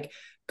 but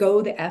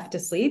go the F to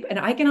sleep. And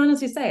I can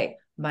honestly say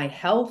my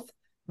health,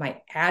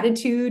 my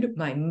attitude,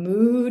 my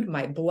mood,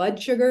 my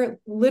blood sugar,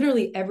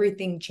 literally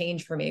everything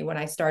changed for me when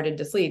I started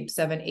to sleep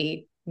 7,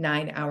 8,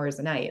 9 hours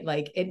a night.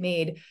 It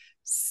made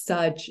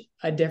such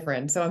a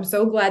difference. So I'm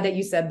so glad that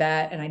you said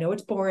that. And I know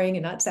it's boring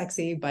and not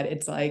sexy, but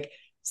it's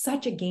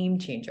such a game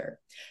changer.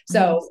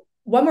 So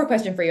one more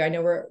question for you. I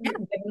know we're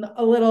getting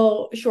a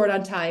little short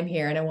on time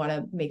here and I want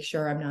to make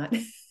sure I'm not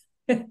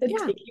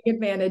taking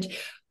advantage,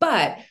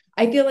 but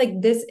I feel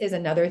like this is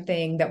another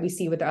thing that we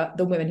see with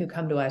the women who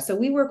come to us. So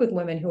we work with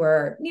women who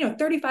are,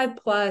 35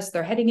 plus,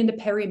 they're heading into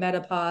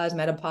perimenopause,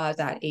 menopause,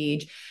 that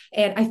age.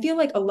 And I feel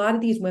like a lot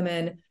of these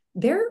women,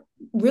 they're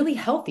really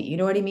healthy. You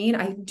know what I mean?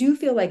 I do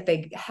feel like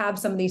they have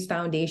some of these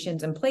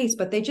foundations in place,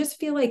 but they just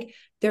feel like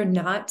they're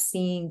not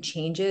seeing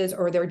changes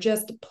or they're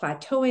just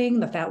plateauing.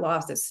 The fat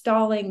loss is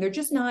stalling. They're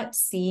just not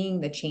seeing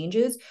the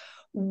changes.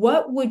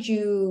 What would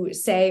you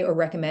say or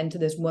recommend to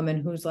this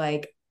woman who's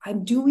like,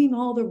 I'm doing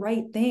all the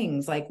right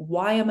things.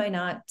 Why am I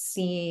not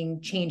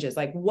seeing changes?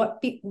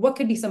 What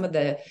could be some of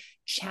the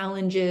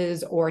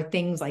challenges or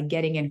things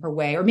getting in her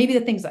way, or maybe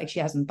the things she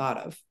hasn't thought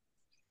of?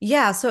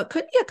 Yeah. So it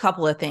could be a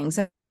couple of things.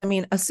 I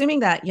mean,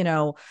 assuming that,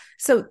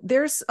 so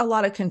there's a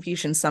lot of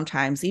confusion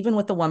sometimes, even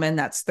with the woman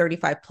that's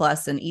 35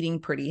 plus and eating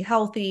pretty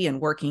healthy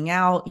and working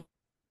out,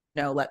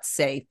 let's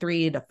say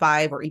 3 to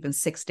 5 or even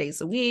 6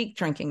 days a week,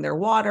 drinking their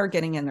water,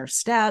 getting in their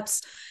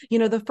steps.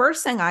 The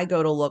first thing I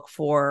go to look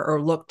for or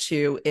look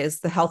to is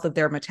the health of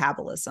their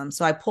metabolism.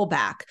 So I pull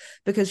back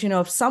because,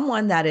 if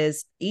someone that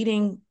is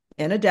eating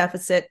in a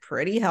deficit,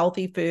 pretty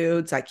healthy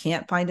foods, I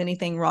can't find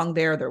anything wrong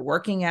there. They're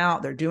working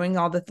out, they're doing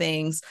all the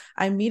things.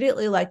 I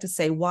immediately like to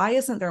say, why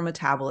isn't their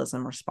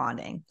metabolism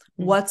responding?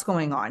 What's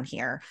going on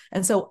here?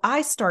 And so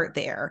I start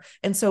there.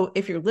 And so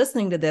if you're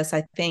listening to this,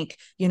 I think,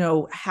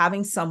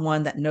 having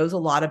someone that knows a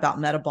lot about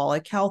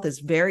metabolic health is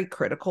very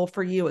critical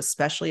for you,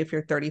 especially if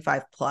you're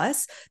 35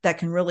 plus, that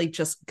can really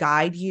just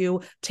guide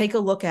you. Take a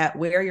look at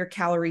where your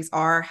calories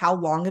are. How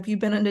long have you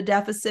been in a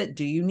deficit?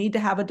 Do you need to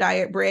have a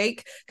diet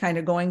break? Kind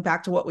of going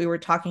back to what we were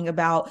talking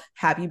about.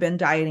 Have you been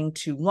dieting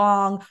too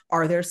long?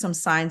 Are there some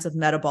signs of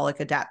metabolic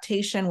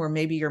adaptation where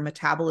maybe your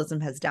metabolism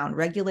has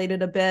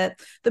downregulated a bit?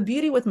 The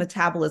beauty with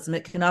metabolism,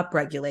 it can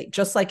upregulate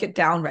just like it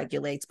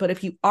downregulates. But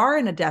if you are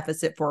in a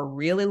deficit for a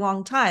really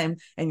long time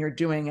and you're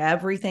doing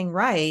everything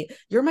right,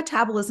 your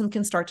metabolism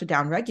can start to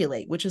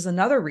downregulate, which is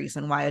another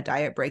reason why a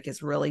diet break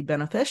is really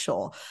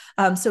beneficial.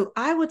 So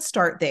I would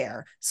start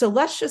there. So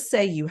let's just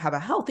say you have a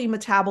healthy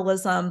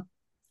metabolism.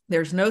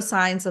 There's no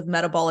signs of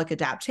metabolic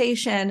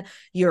adaptation.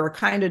 You're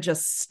kind of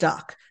just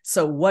stuck.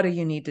 So what do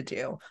you need to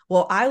do?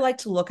 Well, I like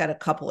to look at a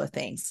couple of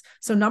things.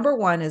 So number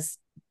one is,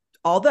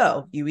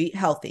 although you eat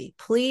healthy,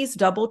 please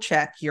double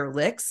check your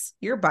licks,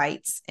 your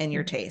bites, and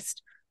your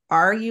taste.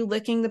 Are you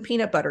licking the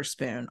peanut butter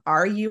spoon?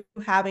 Are you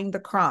having the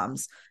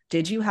crumbs?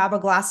 Did you have a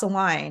glass of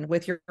wine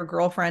with your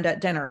girlfriend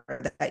at dinner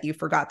that you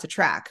forgot to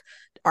track?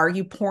 Are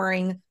you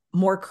pouring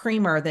more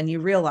creamer than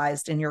you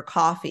realized in your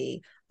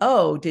coffee?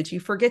 Oh, did you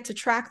forget to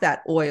track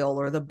that oil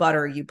or the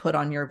butter you put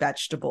on your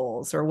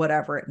vegetables or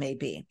whatever it may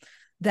be?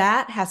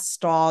 That has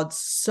stalled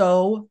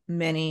so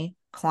many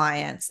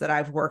clients that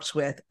I've worked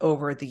with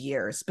over the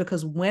years,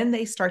 because when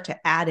they start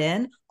to add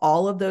in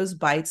all of those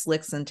bites,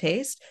 licks, and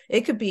taste,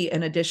 it could be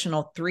an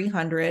additional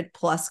 300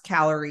 plus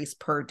calories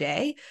per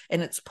day,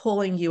 and it's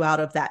pulling you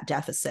out of that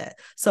deficit.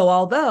 So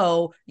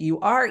although you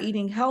are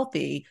eating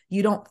healthy,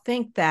 you don't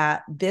think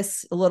that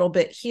this a little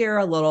bit here,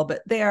 a little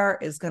bit there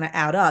is going to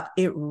add up.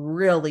 It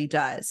really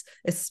does,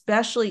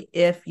 especially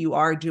if you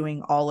are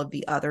doing all of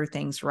the other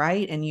things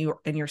right and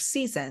you're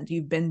seasoned.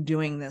 You've been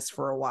doing this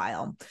for a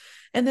while.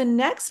 And then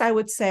next, I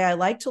would say I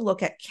like to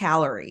look at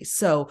calories.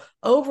 So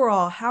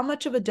overall, how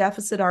much of a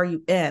deficit are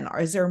you in?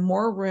 Or is there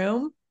more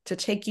room to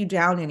take you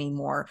down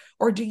anymore?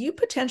 Or do you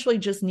potentially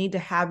just need to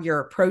have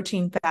your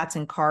protein, fats,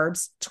 and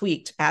carbs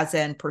tweaked, as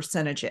in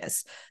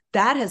percentages?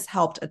 That has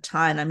helped a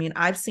ton. I mean,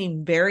 I've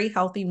seen very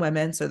healthy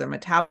women. So their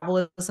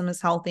metabolism is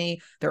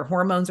healthy, their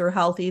hormones are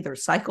healthy, their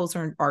cycles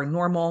are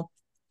normal,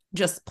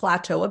 just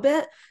plateau a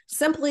bit.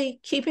 Simply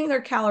keeping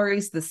their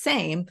calories the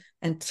same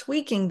and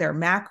tweaking their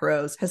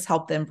macros has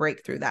helped them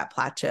break through that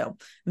plateau.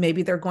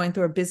 Maybe they're going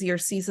through a busier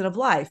season of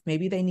life.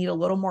 Maybe they need a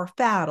little more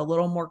fat, a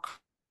little more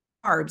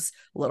carbs,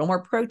 a little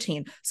more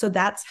protein. So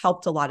that's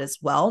helped a lot as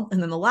well.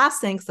 And then the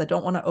last thing, because I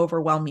don't want to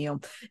overwhelm you,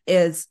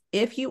 is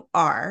if you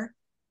are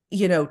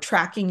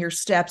tracking your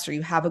steps, or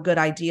you have a good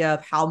idea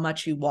of how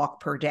much you walk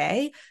per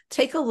day,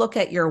 take a look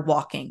at your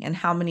walking and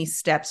how many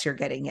steps you're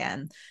getting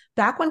in.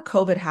 Back when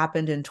COVID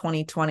happened in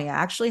 2020, I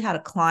actually had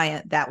a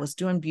client that was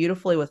doing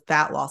beautifully with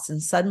fat loss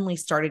and suddenly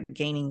started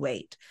gaining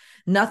weight.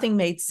 Nothing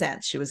made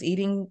sense. She was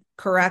eating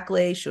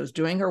correctly. She was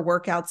doing her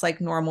workouts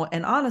like normal.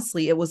 And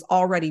honestly, it was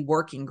already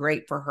working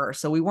great for her.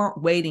 So we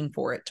weren't waiting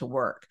for it to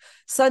work.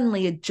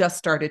 Suddenly, it just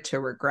started to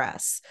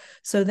regress.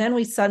 So then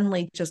we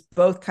suddenly just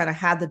both kind of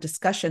had the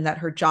discussion that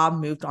her job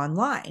moved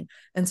online.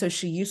 And so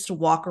she used to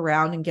walk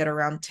around and get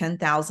around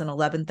 10,000,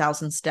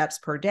 11,000 steps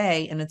per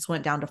day. And it's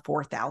went down to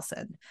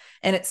 4,000.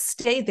 And it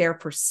stayed there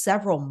for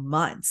several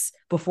months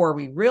before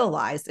we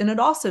realized. And it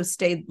also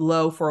stayed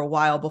low for a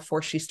while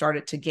before she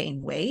started to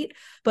gain weight.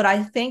 But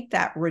I think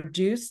that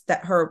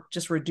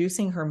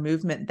reducing her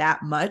movement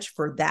that much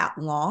for that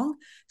long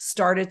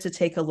started to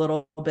take a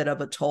little bit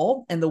of a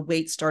toll, and the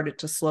weight started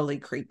to slowly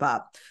creep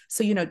up.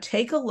 So,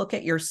 take a look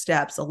at your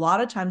steps. A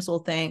lot of times we'll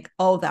think,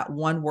 oh, that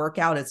one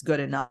workout is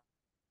good enough.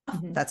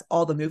 That's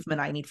all the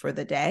movement I need for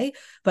the day.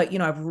 But,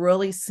 I've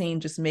really seen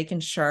just making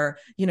sure,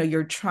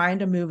 you're trying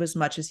to move as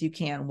much as you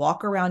can,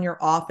 walk around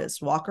your office,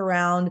 walk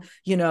around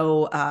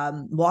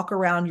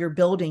your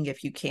building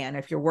if you can.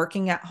 If you're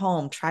working at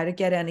home, try to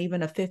get in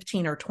even a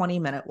 15 or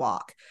 20-minute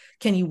walk.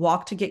 Can you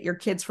walk to get your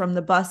kids from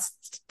the bus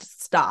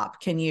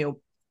stop? Can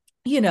you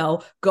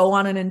go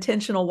on an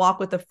intentional walk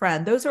with a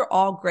friend? Those are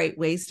all great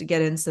ways to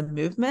get in some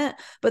movement,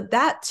 but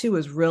that too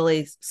has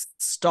really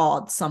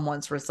stalled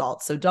someone's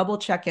results. So double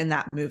check in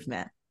that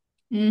movement.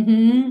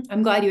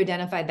 I'm glad you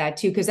identified that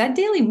too, because that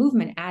daily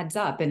movement adds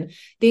up. And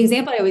the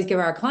example I always give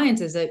our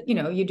clients is that,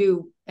 you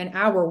do an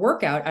hour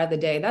workout out of the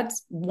day,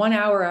 that's 1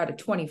 hour out of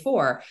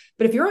 24.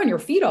 But if you're on your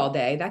feet all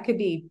day, that could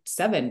be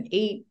 7,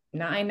 8,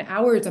 9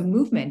 hours of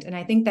movement. And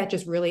I think that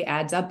just really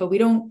adds up, but we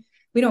don't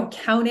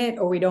count it,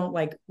 or we don't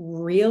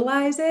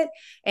realize it.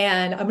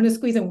 And I'm going to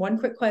squeeze in one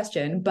quick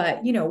question,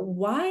 but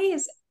why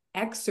is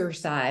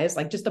exercise,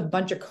 just a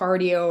bunch of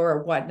cardio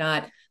or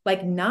whatnot,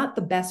 not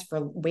the best for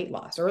weight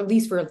loss, or at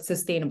least for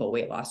sustainable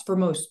weight loss for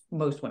most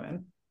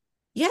women?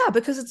 Yeah,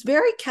 because it's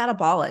very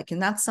catabolic.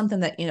 And that's something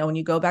that, when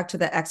you go back to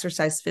the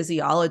exercise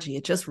physiology,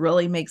 it just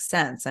really makes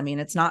sense. I mean,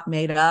 it's not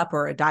made up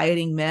or a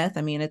dieting myth.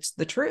 I mean, it's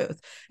the truth.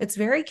 It's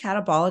very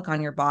catabolic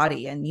on your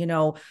body. And,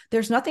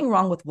 there's nothing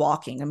wrong with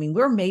walking. I mean,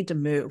 we're made to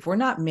move. We're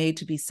not made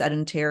to be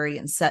sedentary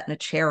and sit in a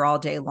chair all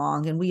day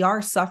long. And we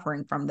are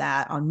suffering from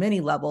that on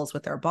many levels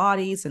with our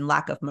bodies and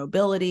lack of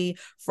mobility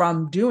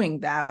from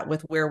doing that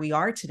with where we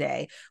are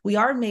today. We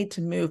are made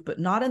to move, but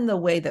not in the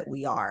way that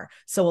we are.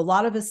 So a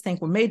lot of us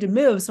think we're made to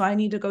move, so I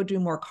need to go do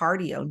more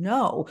cardio.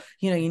 No,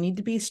 you need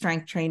to be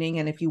strength training.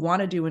 And if you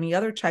want to do any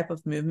other type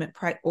of movement,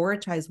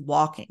 prioritize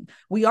walking.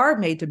 We are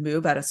made to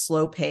move at a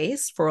slow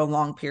pace for a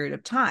long period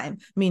of time,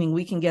 meaning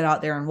we can get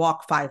out there and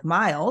walk 5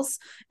 miles.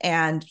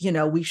 And,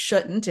 we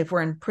shouldn't, if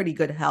we're in pretty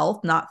good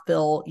health, not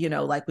feel,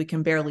 like we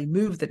can barely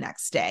move the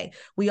next day.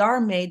 We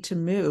are made to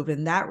move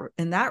in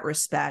that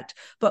respect,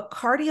 but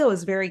cardio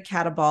is very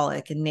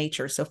catabolic in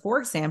nature. So for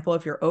example,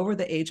 if you're over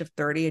the age of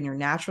 30 and you're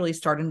naturally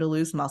starting to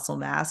lose muscle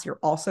mass, you're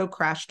also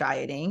crash dieting,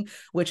 dieting,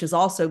 which is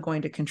also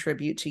going to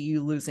contribute to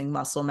you losing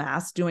muscle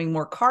mass. Doing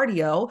more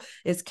cardio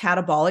is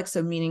catabolic,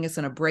 so meaning it's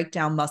going to break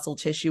down muscle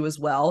tissue as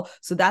well.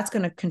 So that's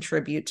going to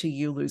contribute to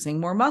you losing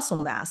more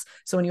muscle mass.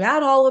 So when you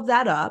add all of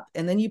that up,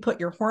 and then you put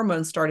your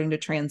hormones starting to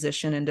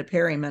transition into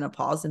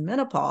perimenopause and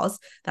menopause,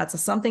 that's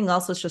something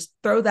else. Let's just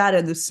throw that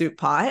in the soup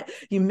pot.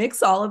 You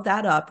mix all of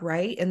that up,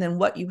 right? And then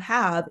what you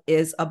have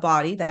is a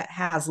body that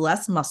has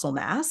less muscle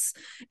mass,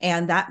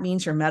 and that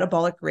means your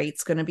metabolic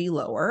rate's going to be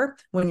lower.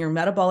 When your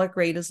metabolic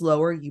rate is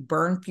lower, you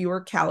burn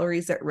fewer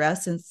calories at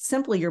rest, and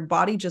simply your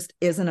body just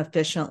isn't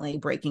efficiently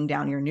breaking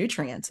down your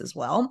nutrients as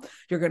well.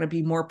 You're going to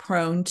be more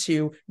prone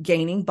to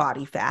gaining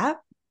body fat.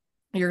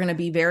 You're going to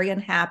be very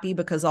unhappy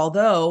because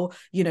although,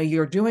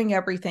 you're doing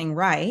everything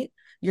right,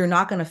 you're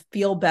not going to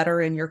feel better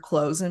in your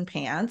clothes and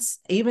pants.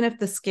 Even if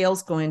the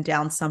scale's going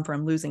down some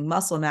from losing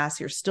muscle mass,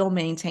 you're still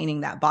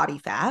maintaining that body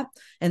fat,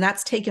 and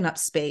that's taking up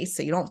space.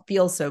 So you don't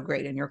feel so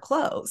great in your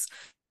clothes.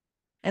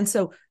 And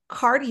so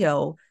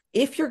cardio,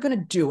 if you're going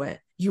to do it,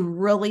 you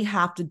really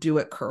have to do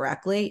it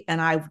correctly.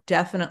 And I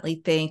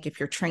definitely think if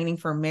you're training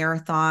for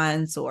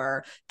marathons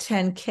or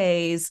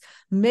 10Ks,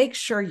 make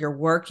sure you're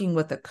working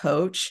with a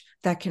coach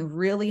that can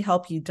really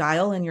help you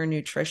dial in your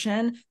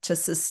nutrition to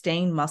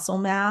sustain muscle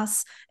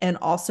mass, and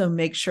also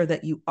make sure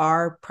that you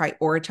are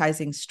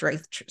prioritizing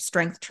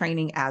strength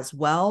training as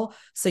well,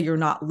 so you're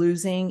not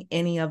losing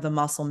any of the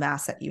muscle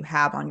mass that you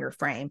have on your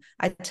frame.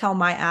 I tell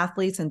my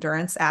athletes,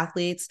 endurance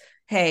athletes,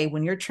 hey,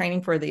 when you're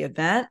training for the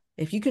event,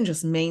 if you can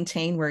just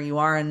maintain where you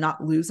are and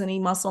not lose any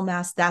muscle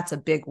mass, that's a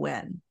big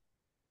win.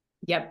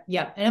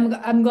 Yep. And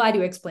I'm glad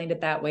you explained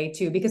it that way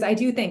too, because I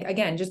do think,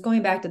 again, just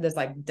going back to this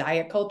like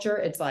diet culture,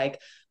 it's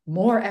like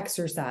more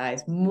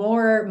exercise,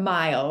 more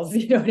miles,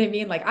 you know what I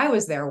mean? Like I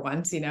was there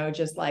once,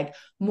 just like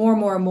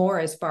more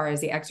as far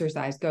as the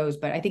exercise goes.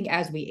 But I think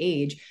as we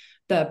age,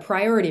 the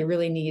priority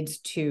really needs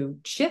to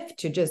shift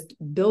to just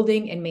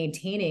building and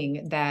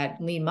maintaining that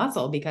lean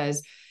muscle,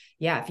 because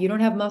if you don't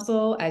have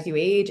muscle as you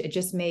age, it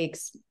just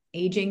makes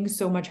aging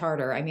so much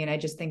harder. I mean, I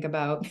just think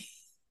about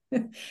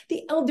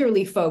the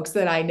elderly folks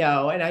that I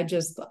know, and I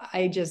just,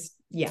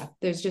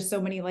 there's just so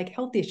many like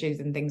health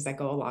issues and things that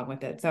go along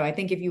with it. So I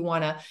think if you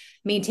want to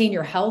maintain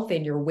your health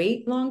and your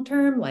weight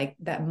long-term, like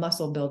that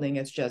muscle building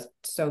is just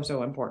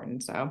so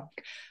important. So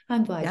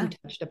I'm glad you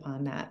touched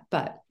upon that.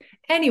 But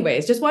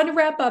anyways, just wanted to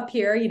wrap up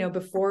here,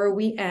 before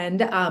we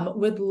end,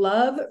 would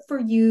love for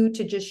you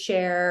to just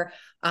share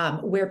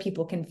where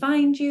people can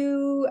find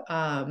you,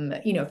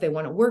 if they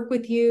want to work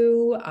with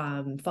you,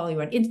 follow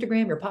you on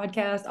Instagram, your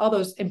podcast, all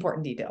those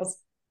important details.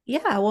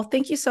 Yeah, well,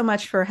 thank you so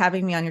much for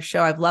having me on your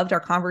show. I've loved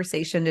our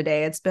conversation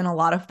today. It's been a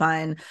lot of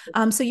fun.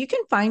 So you can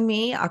find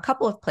me a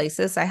couple of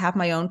places. I have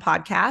my own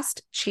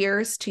podcast,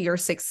 Cheers to Your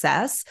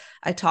Success.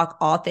 I talk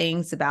all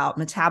things about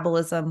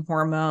metabolism,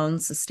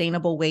 hormones,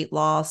 sustainable weight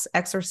loss,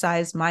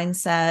 exercise,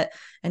 mindset,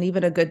 and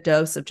even a good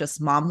dose of just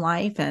mom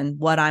life and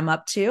what I'm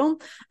up to.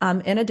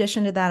 In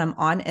addition to that, I'm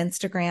on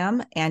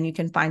Instagram, and you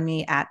can find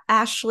me at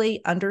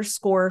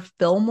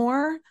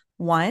Ashley_Fillmore.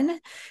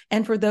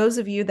 And for those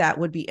of you that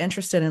would be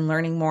interested in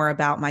learning more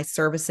about my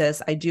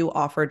services, I do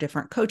offer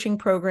different coaching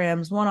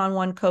programs,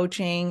 one-on-one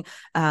coaching,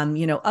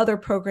 other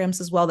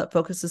programs as well that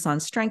focuses on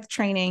strength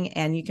training.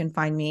 And you can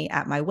find me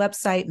at my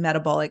website,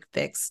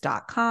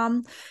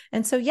 metabolicfix.com.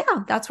 And so,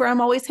 that's where I'm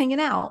always hanging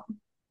out.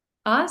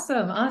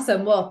 Awesome.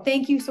 Well,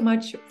 thank you so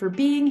much for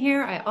being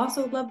here. I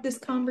also love this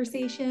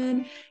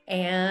conversation.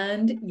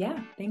 And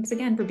thanks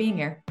again for being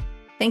here.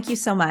 Thank you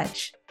so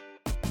much.